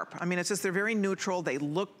 it's sharp. I mean, it's just, they're very neutral. They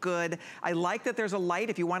look good. I like that there's a light.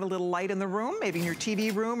 If you want a little light in the room, maybe in your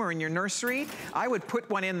TV room or in your nursery, I would put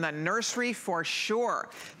one in the nursery for sure.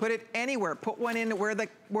 Put it anywhere. Put one in where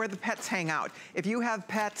the pets hang out. If you have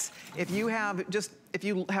pets, if you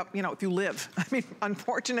live, I mean,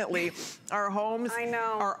 unfortunately, our homes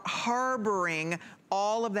are harboring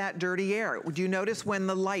all of that dirty air. Do you notice when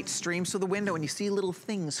the light streams through the window and you see little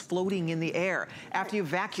things floating in the air after you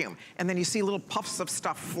vacuum, and then you see little puffs of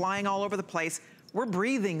stuff flying all over the place? We're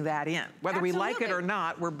breathing that in. Whether we like it or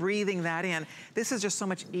not, we're breathing that in. This is just so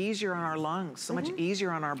much easier on our lungs, so much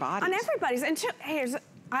easier on our bodies. On everybody's, and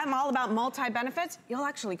I'm all about multi-benefits. You'll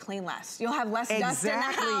actually clean less. You'll have less dust in the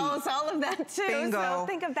house, all of that too. Bingo. So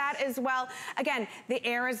think of that as well. Again, the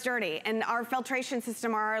air is dirty and our filtration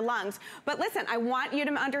system are our lungs. But listen, I want you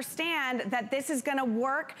to understand that this is gonna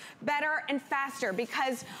work better and faster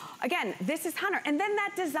because, again, this is Hunter. And then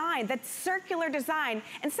that design, that circular design,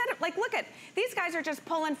 instead of, like, look at, these guys are just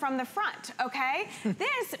pulling from the front, okay?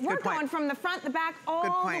 This, we're going from the front, the back,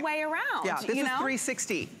 all the way around. Yeah, this is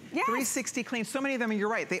 360. Yes. 360 clean. So many of them, and you're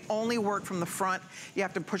right, they only work from the front. You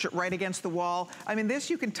have to push it right against the wall. I mean, this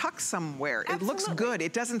you can tuck somewhere. Absolutely. It looks good.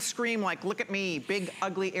 It doesn't scream like, look at me, big,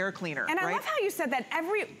 ugly air cleaner. And I love how you said that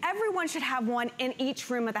everyone should have one in each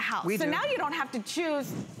room of the house. So now you don't have to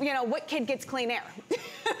choose, what kid gets clean air.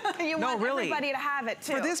 You want everybody to have it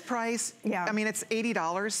too. For this price, I mean, it's $80,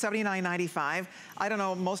 $79.95. I don't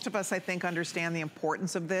know, most of us, I think, understand the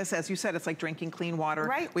importance of this. As you said, it's like drinking clean water.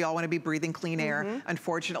 Right. We all want to be breathing clean air.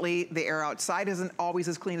 Unfortunately, the air outside isn't always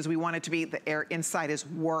as clean as we want it to be. The air inside is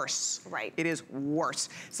worse. Right. It is worse.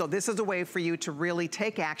 So this is a way for you to really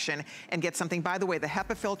take action and get something. By the way, the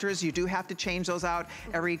HEPA filters, you do have to change those out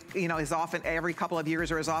every couple of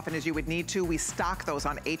years or as often as you would need to. We stock those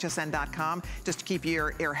on hsn.com just to keep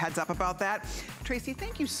your heads up about that. Tracy,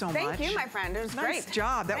 thank you so much. Thank you, my friend. It was great. Nice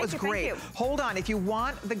job. That was great. Hold on. If you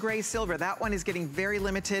want the gray silver, that one is getting very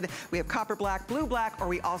limited. We have copper black, blue black, or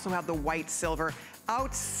we also have the white silver.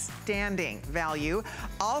 Outstanding value.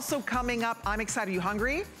 Also coming up, I'm excited. Are you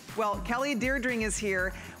hungry? Well, Kelly Deirdring is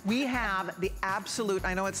here. We have the absolute,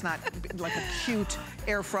 I know it's not like a cute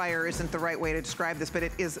air fryer isn't the right way to describe this, but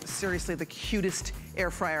it is seriously the cutest air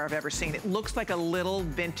fryer I've ever seen. It looks like a little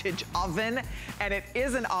vintage oven, and it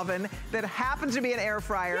is an oven that happens to be an air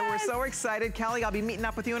fryer. Yes. We're so excited. Kelly, I'll be meeting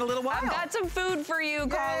up with you in a little while. I've got some food for you,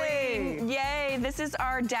 Colleen. Yay. This is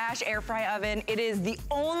our Dash air fry oven. It is the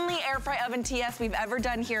only air fry oven TS we've ever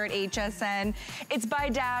done here at HSN. It's by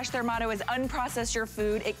Dash. Their motto is unprocess your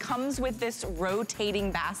food. It comes with this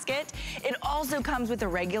rotating basket. It also comes with a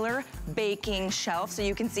regular baking shelf. So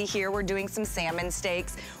you can see here we're doing some salmon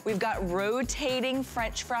steaks. We've got rotating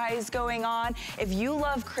French fries going on. If you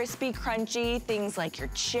love crispy, crunchy, things like your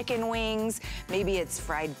chicken wings, maybe it's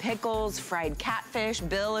fried pickles, fried catfish.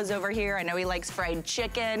 Bill is over here. I know he likes fried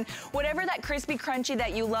chicken. Whatever that crispy, crunchy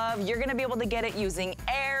that you love, you're gonna be able to get it using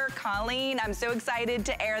air. Colleen, I'm so excited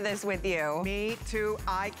to air this with you. Me too.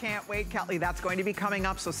 I can't wait, Kelly. That's going to be coming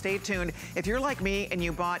up, so stay tuned. If you're like me and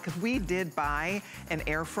you bought, because we did buy an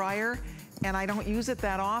air fryer, and I don't use it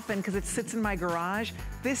that often because it sits in my garage.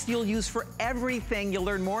 This you'll use for everything. You'll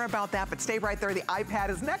learn more about that, but stay right there. The iPad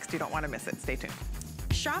is next. You don't want to miss it. Stay tuned.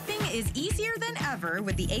 Shopping is easier than ever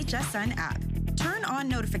with the HSN app. Turn on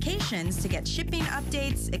notifications to get shipping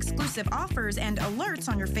updates, exclusive offers, and alerts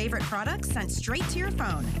on your favorite products sent straight to your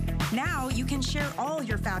phone. Now you can share all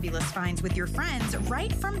your fabulous finds with your friends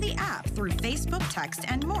right from the app through Facebook, text,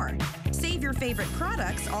 and more. Save your favorite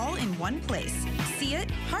products all in one place. See it,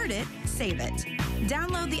 heart it, save it.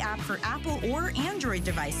 Download the app for Apple or Android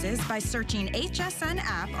devices by searching HSN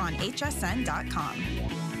app on hsn.com.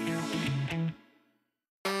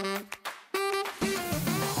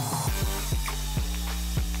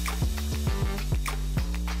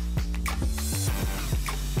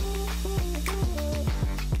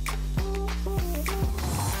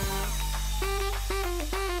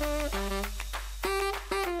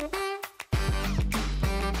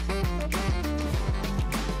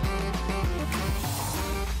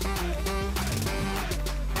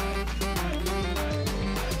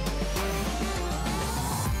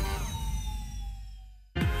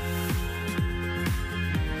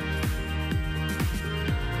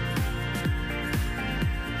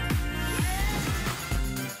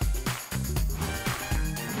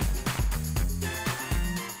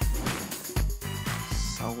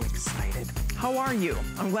 How are you?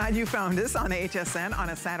 I'm glad you found us on HSN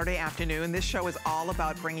on a Saturday afternoon. This show is all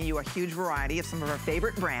about bringing you a huge variety of some of our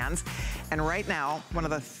favorite brands. And right now, one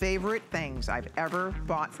of the favorite things I've ever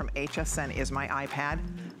bought from HSN is my iPad.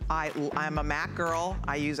 I'm a Mac girl.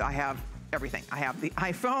 I have everything. I have the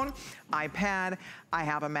iPhone, iPad, I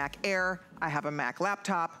have a Mac Air, I have a Mac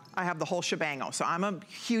laptop, I have the whole shebango. So I'm a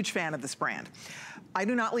huge fan of this brand. I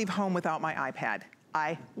do not leave home without my iPad.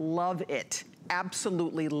 I love it.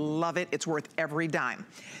 Absolutely love it. It's worth every dime.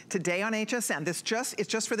 Today on HSN, it's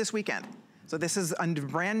just for this weekend. So this is a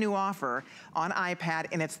brand new offer on iPad,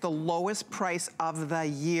 and it's the lowest price of the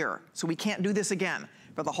year. So we can't do this again.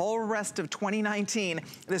 For the whole rest of 2019,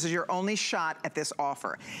 this is your only shot at this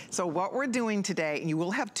offer. So what we're doing today, and you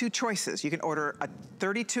will have two choices. You can order a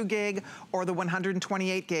 32 gig or the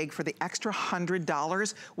 128 gig for the extra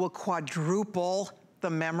 $100 will quadruple the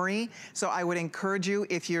memory. So I would encourage you,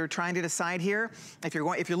 if you're trying to decide here, if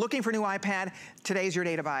you're looking for a new iPad, today's your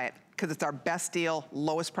day to buy it, because it's our best deal,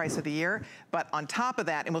 lowest price of the year. But on top of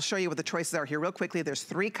that, and we'll show you what the choices are here real quickly, there's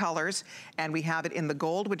 3 colors, and we have it in the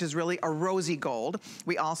gold, which is really a rosy gold.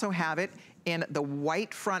 We also have it in the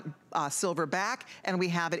white front silver back, and we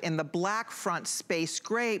have it in the black front space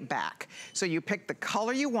gray back. So you pick the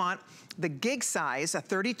color you want, the gig size, a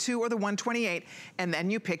 32 or the 128, and then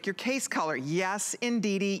you pick your case color. Yes,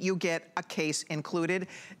 indeedy, you get a case included.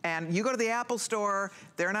 And you go to the Apple store,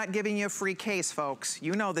 they're not giving you a free case, folks.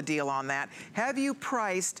 You know the deal on that. Have you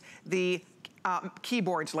priced the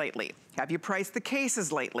keyboards lately? Have you priced the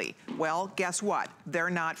cases lately? Well, guess what? They're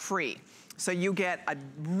not free. So you get a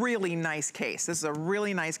really nice case. This is a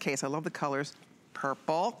really nice case. I love the colors.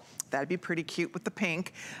 Purple. That'd be pretty cute with the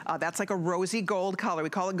pink. That's like a rosy gold color. We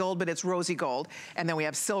call it gold, but it's rosy gold. And then we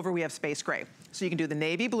have silver, we have space gray. So you can do the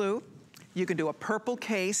navy blue, you can do a purple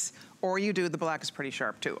case, or you do, the black is pretty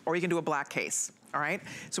sharp too, or you can do a black case, all right?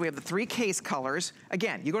 So we have the 3 case colors.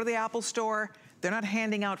 Again, you go to the Apple store, they're not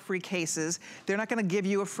handing out free cases. They're not gonna give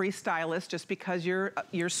you a free stylus just because you're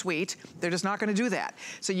sweet. They're just not gonna do that.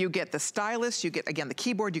 So you get the stylus, you get, again, the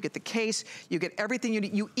keyboard, you get the case, you get everything you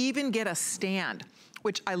need. You even get a stand,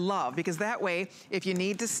 which I love, because that way, if you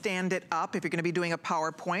need to stand it up, if you're gonna be doing a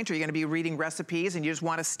PowerPoint or you're gonna be reading recipes and you just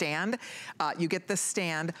want to stand, you get the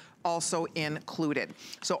stand also included.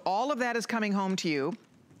 So all of that is coming home to you.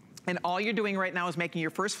 And all you're doing right now is making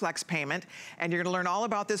your first flex payment, and you're gonna learn all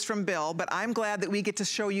about this from Bill, but I'm glad that we get to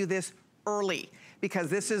show you this early,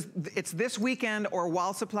 because it's this weekend or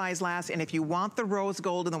while supplies last, and if you want the rose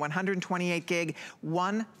gold and the 128 gig,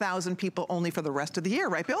 1,000 people only for the rest of the year,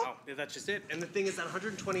 right, Bill? Oh, yeah, that's just it. And the thing is that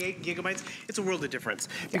 128 gigabytes, it's a world of difference.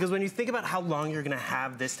 Because when you think about how long you're gonna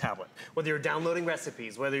have this tablet, whether you're downloading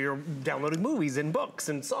recipes, whether you're downloading movies and books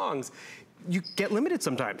and songs, you get limited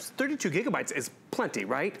sometimes. 32 gigabytes is plenty,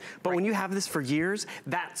 right? But when you have this for years,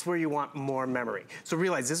 that's where you want more memory. So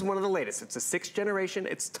realize this is one of the latest. It's a 6th generation,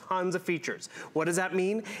 it's tons of features. What does that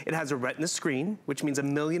mean? It has a retina screen, which means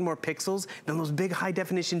 1 million more pixels than those big high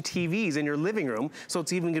definition TVs in your living room, so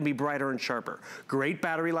it's even gonna be brighter and sharper. Great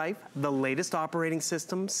battery life, the latest operating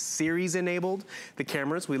system, series enabled. The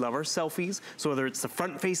cameras, we love our selfies, so whether it's the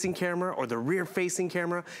front facing camera or the rear facing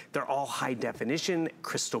camera, they're all high definition,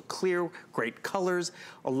 crystal clear, great colors.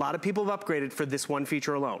 A lot of people have upgraded for this one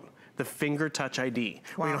feature alone, the finger touch ID.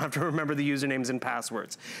 Wow. We don't have to remember the usernames and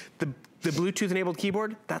passwords. The Bluetooth enabled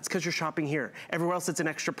keyboard, that's because you're shopping here. Everywhere else it's an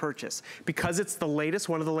extra purchase. Because it's the latest,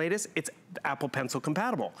 one of the latest, it's Apple Pencil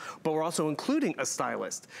compatible. But we're also including a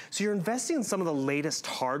stylus. So you're investing in some of the latest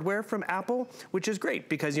hardware from Apple, which is great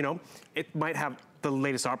because, you know, it might have the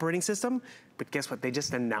latest operating system, but guess what? They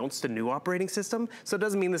just announced a new operating system. So it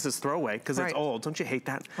doesn't mean this is throwaway because it's old. Don't you hate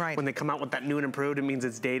that? Right. When they come out with that new and improved, it means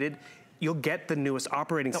it's dated. You'll get the newest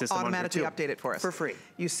operating system automatically update it for us. For free.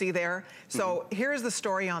 You see there? So here's the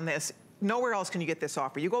story on this. Nowhere else can you get this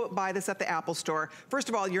offer. You go buy this at the Apple store. First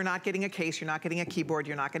of all, you're not getting a case, you're not getting a keyboard,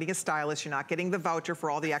 you're not getting a stylus, you're not getting the voucher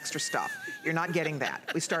for all the extra stuff. You're not getting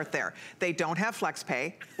that. We start there. They don't have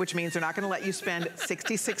FlexPay, which means they're not gonna let you spend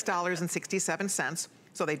 $66.67.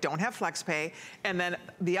 So they don't have FlexPay. And then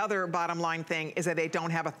the other bottom line thing is that they don't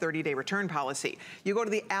have a 30-day return policy. You go to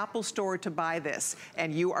the Apple store to buy this,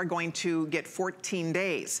 and you are going to get 14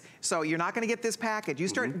 days. So you're not gonna get this package.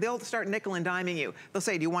 They'll start nickel and diming you. They'll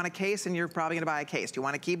say, do you want a case? And you're probably gonna buy a case. Do you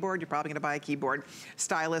want a keyboard? You're probably gonna buy a keyboard.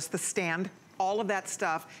 Stylus, the stand, all of that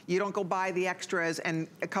stuff, you don't go buy the extras and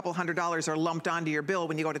a couple $100 are lumped onto your bill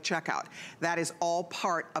when you go to checkout. That is all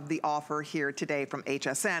part of the offer here today from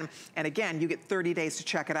HSN. And again, you get 30 days to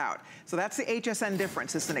check it out. So that's the HSN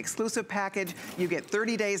difference. It's an exclusive package. You get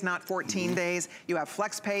 30 days, not 14 days. You have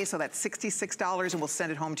flex pay, so that's $66 and we'll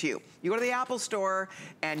send it home to you. You go to the Apple store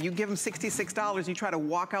and you give them $66, you try to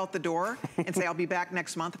walk out the door and say, I'll be back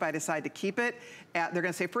next month if I decide to keep it. They're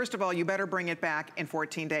gonna say, first of all, you better bring it back in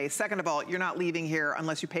 14 days. Second of all, you're not leaving here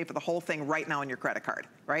unless you pay for the whole thing right now on your credit card,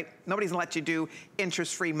 right? Nobody's gonna let you do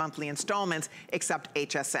interest-free monthly installments except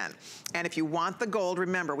HSN. And if you want the gold,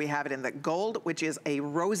 remember, we have it in the gold, which is a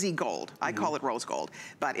rosy gold. I call it rose gold,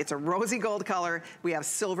 but it's a rosy gold color. We have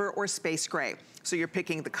silver or space gray. So you're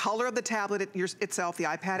picking the color of the tablet itself, the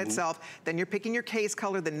iPad itself, then you're picking your case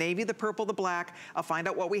color, the navy, the purple, the black. I'll find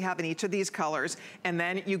out what we have in each of these colors, and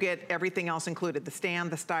then you get everything else included, the stand,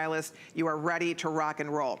 the stylus. You are ready to rock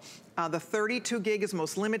and roll. The 32 gig is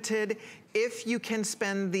most limited. If you can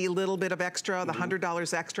spend the little bit of extra, the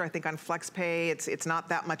 $100 extra, I think on FlexPay, it's not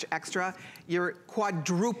that much extra. You're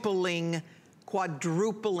quadrupling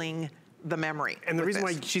the memory. And the reason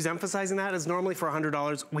why she's emphasizing that is normally for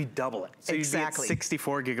 $100, we double it. So exactly. You get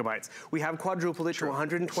 64 gigabytes. We have quadrupled it to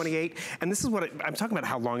 128. And this is what I'm talking about,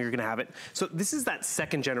 how long you're gonna have it. So this is that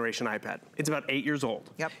second generation iPad. It's about 8 years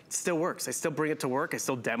old. Yep. It still works. I still bring it to work. I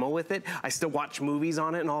still demo with it. I still watch movies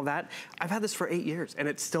on it and all that. I've had this for 8 years and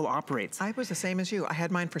it still operates. I was the same as you. I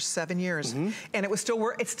had mine for 7 years and it was still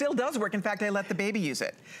work. It still does work. In fact, I let the baby use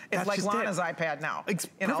it. It's like Lana's iPad now.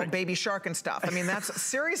 You know, Baby Shark and stuff. I mean, that's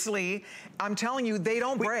seriously, I'm telling you, they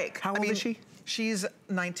don't break. How old is she? She's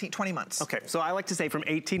 20 months. Okay, so I like to say from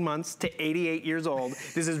 18 months to 88 years old,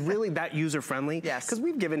 this is really that user-friendly. Yes. Because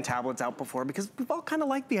we've given tablets out before because we've all kind of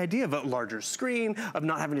liked the idea of a larger screen, of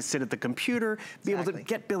not having to sit at the computer, be able to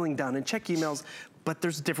get billing done and check emails, but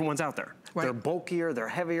there's different ones out there. Right. They're bulkier, they're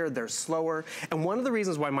heavier, they're slower. And one of the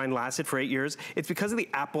reasons why mine lasted for 8 years, it's because of the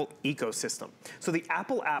Apple ecosystem. So the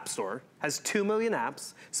Apple App Store has 2 million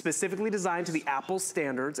apps specifically designed to the Apple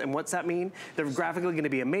standards. And what's that mean? They're graphically gonna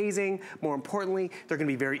be amazing. More importantly, they're gonna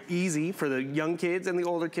be very easy for the young kids and the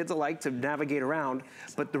older kids alike to navigate around.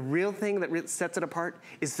 But the real thing that sets it apart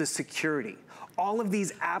is the security. All of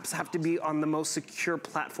these apps have to be on the most secure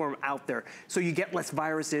platform out there, so you get less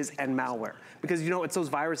viruses and malware. Because you know, it's those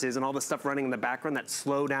viruses and all the stuff running in the background that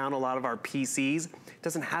slow down a lot of our PCs. It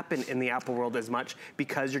doesn't happen in the Apple world as much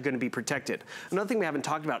because you're gonna be protected. Another thing we haven't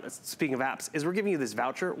talked about, speaking of apps, is we're giving you this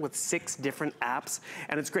voucher with 6 different apps,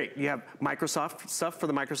 and it's great. You have Microsoft stuff for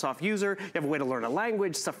the Microsoft user, you have a way to learn a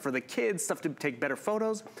language, stuff for the kids, stuff to take better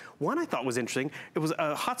photos. One I thought was interesting, it was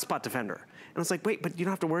a hotspot defender. And I was like, wait, but you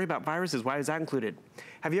don't have to worry about viruses. Why is that included?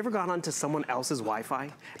 Have you ever gone onto someone else's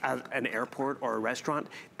Wi-Fi at an airport or a restaurant?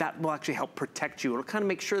 That will actually help protect you. It'll kind of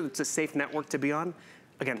make sure that it's a safe network to be on.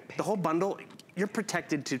 Again, the whole bundle, you're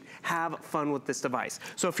protected to have fun with this device.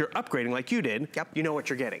 So if you're upgrading like you did, you know what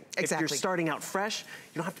you're getting. Exactly. If you're starting out fresh,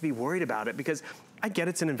 you don't have to be worried about it because I get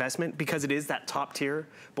it's an investment because it is that top tier,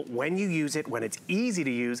 but when you use it, when it's easy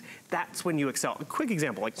to use, that's when you excel. A quick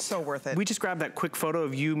example, like so worth it. We just grabbed that quick photo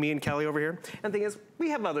of you, me, and Kelly over here. And the thing is,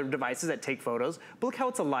 we have other devices that take photos, but look how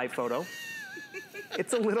it's a live photo.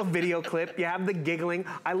 It's a little video clip. You have the giggling.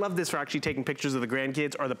 I love this for actually taking pictures of the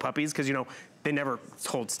grandkids or the puppies because, you know, they never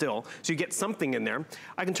hold still. So you get something in there.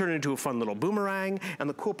 I can turn it into a fun little boomerang. And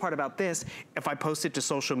the cool part about this, if I post it to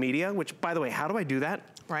social media, which, by the way, how do I do that?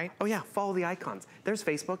 Right. Oh, yeah, follow the icons. There's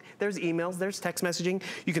Facebook, there's emails, there's text messaging.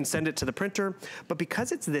 You can send it to the printer. But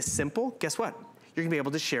because it's this simple, guess what? You're gonna be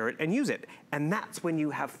able to share it and use it. And that's when you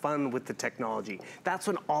have fun with the technology. That's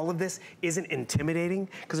when all of this isn't intimidating,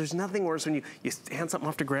 because there's nothing worse when you hand something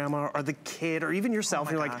off to grandma or the kid or even yourself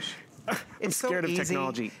and you're like, I'm scared of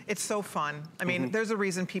technology. It's so fun. I mean, there's a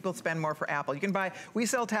reason people spend more for Apple. You can buy, we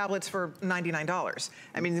sell tablets for $99.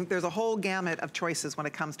 I mean, there's a whole gamut of choices when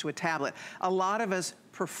it comes to a tablet. A lot of us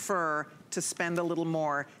prefer to spend a little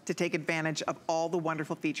more to take advantage of all the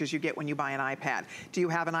wonderful features you get when you buy an iPad. Do you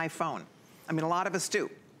have an iPhone? I mean, a lot of us do.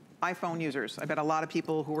 iPhone users. I bet a lot of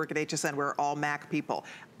people who work at HSN, we're all Mac people.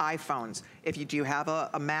 iPhones. Do you have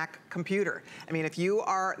a Mac computer? I mean, if you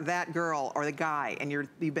are that girl or the guy and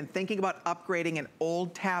you've been thinking about upgrading an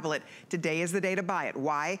old tablet, today is the day to buy it.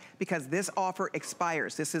 Why? Because this offer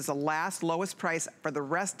expires. This is the lowest price for the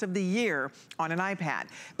rest of the year on an iPad.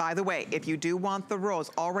 By the way, if you do want the rose,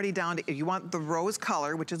 already down to, if you want the rose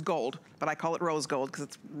color, which is gold, but I call it rose gold because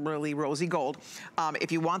it's really rosy gold.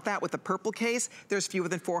 If you want that with the purple case, there's fewer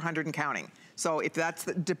than 400 and counting. So if that's,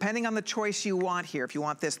 depending on the choice you want here, if you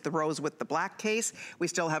want this, the rose with the black case, we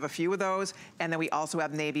still have a few of those, and then we also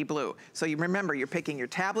have navy blue. So you remember, you're picking your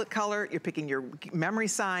tablet color, you're picking your memory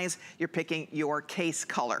size, you're picking your case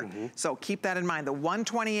color. So keep that in mind. The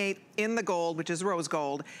 128 in the gold, which is rose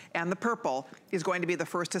gold, and the purple is going to be the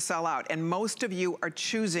first to sell out. And most of you are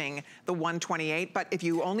choosing the 128, but if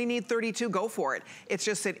you only need 32, go for it. It's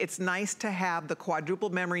just that it's nice to have the quadruple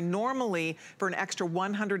memory. Normally, for an extra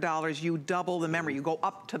 $100, you double the memory. You go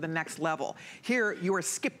up to the next level. Here, you are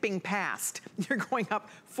skipping past. You're going up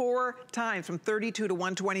 4 times from 32 to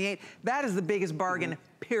 128. That is the biggest bargain,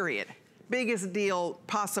 period. Biggest deal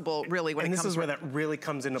possible, really, when it comes to... And this is where that really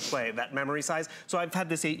comes into play, that memory size. So I've had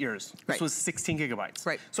this 8 years. This was 16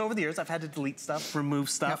 gigabytes. So over the years, I've had to delete stuff, remove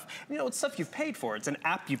stuff. You know, it's stuff you've paid for. It's an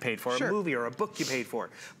app you paid for, a movie or a book you paid for.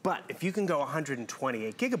 But if you can go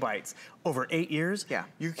 128 gigabytes over 8 years,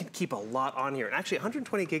 you can keep a lot on here. And actually,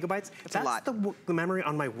 128 gigabytes, that's a lot. The memory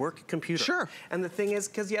on my work computer. And the thing is,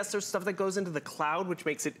 because yes, there's stuff that goes into the cloud, which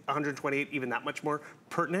makes it 128 even that much more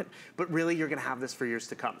pertinent, but really, you're gonna have this for years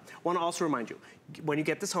to come. Want to also remind you, when you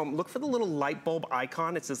get this home, look for the little light bulb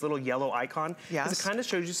icon. It's this little yellow icon. Because it kind of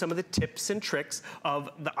shows you some of the tips and tricks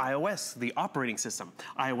of the iOS, the operating system,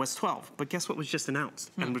 iOS 12. But guess what was just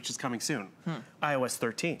announced, and which is coming soon? iOS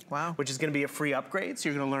 13. Wow. Which is going to be a free upgrade, so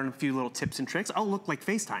you're going to learn a few little tips and tricks. Oh, look, like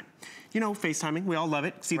FaceTime. You know, FaceTiming, we all love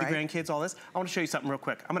it. See the grandkids, all this. I want to show you something real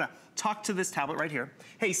quick. I'm going to talk to this tablet right here.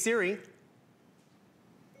 Hey, Siri,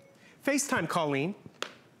 FaceTime Colleen.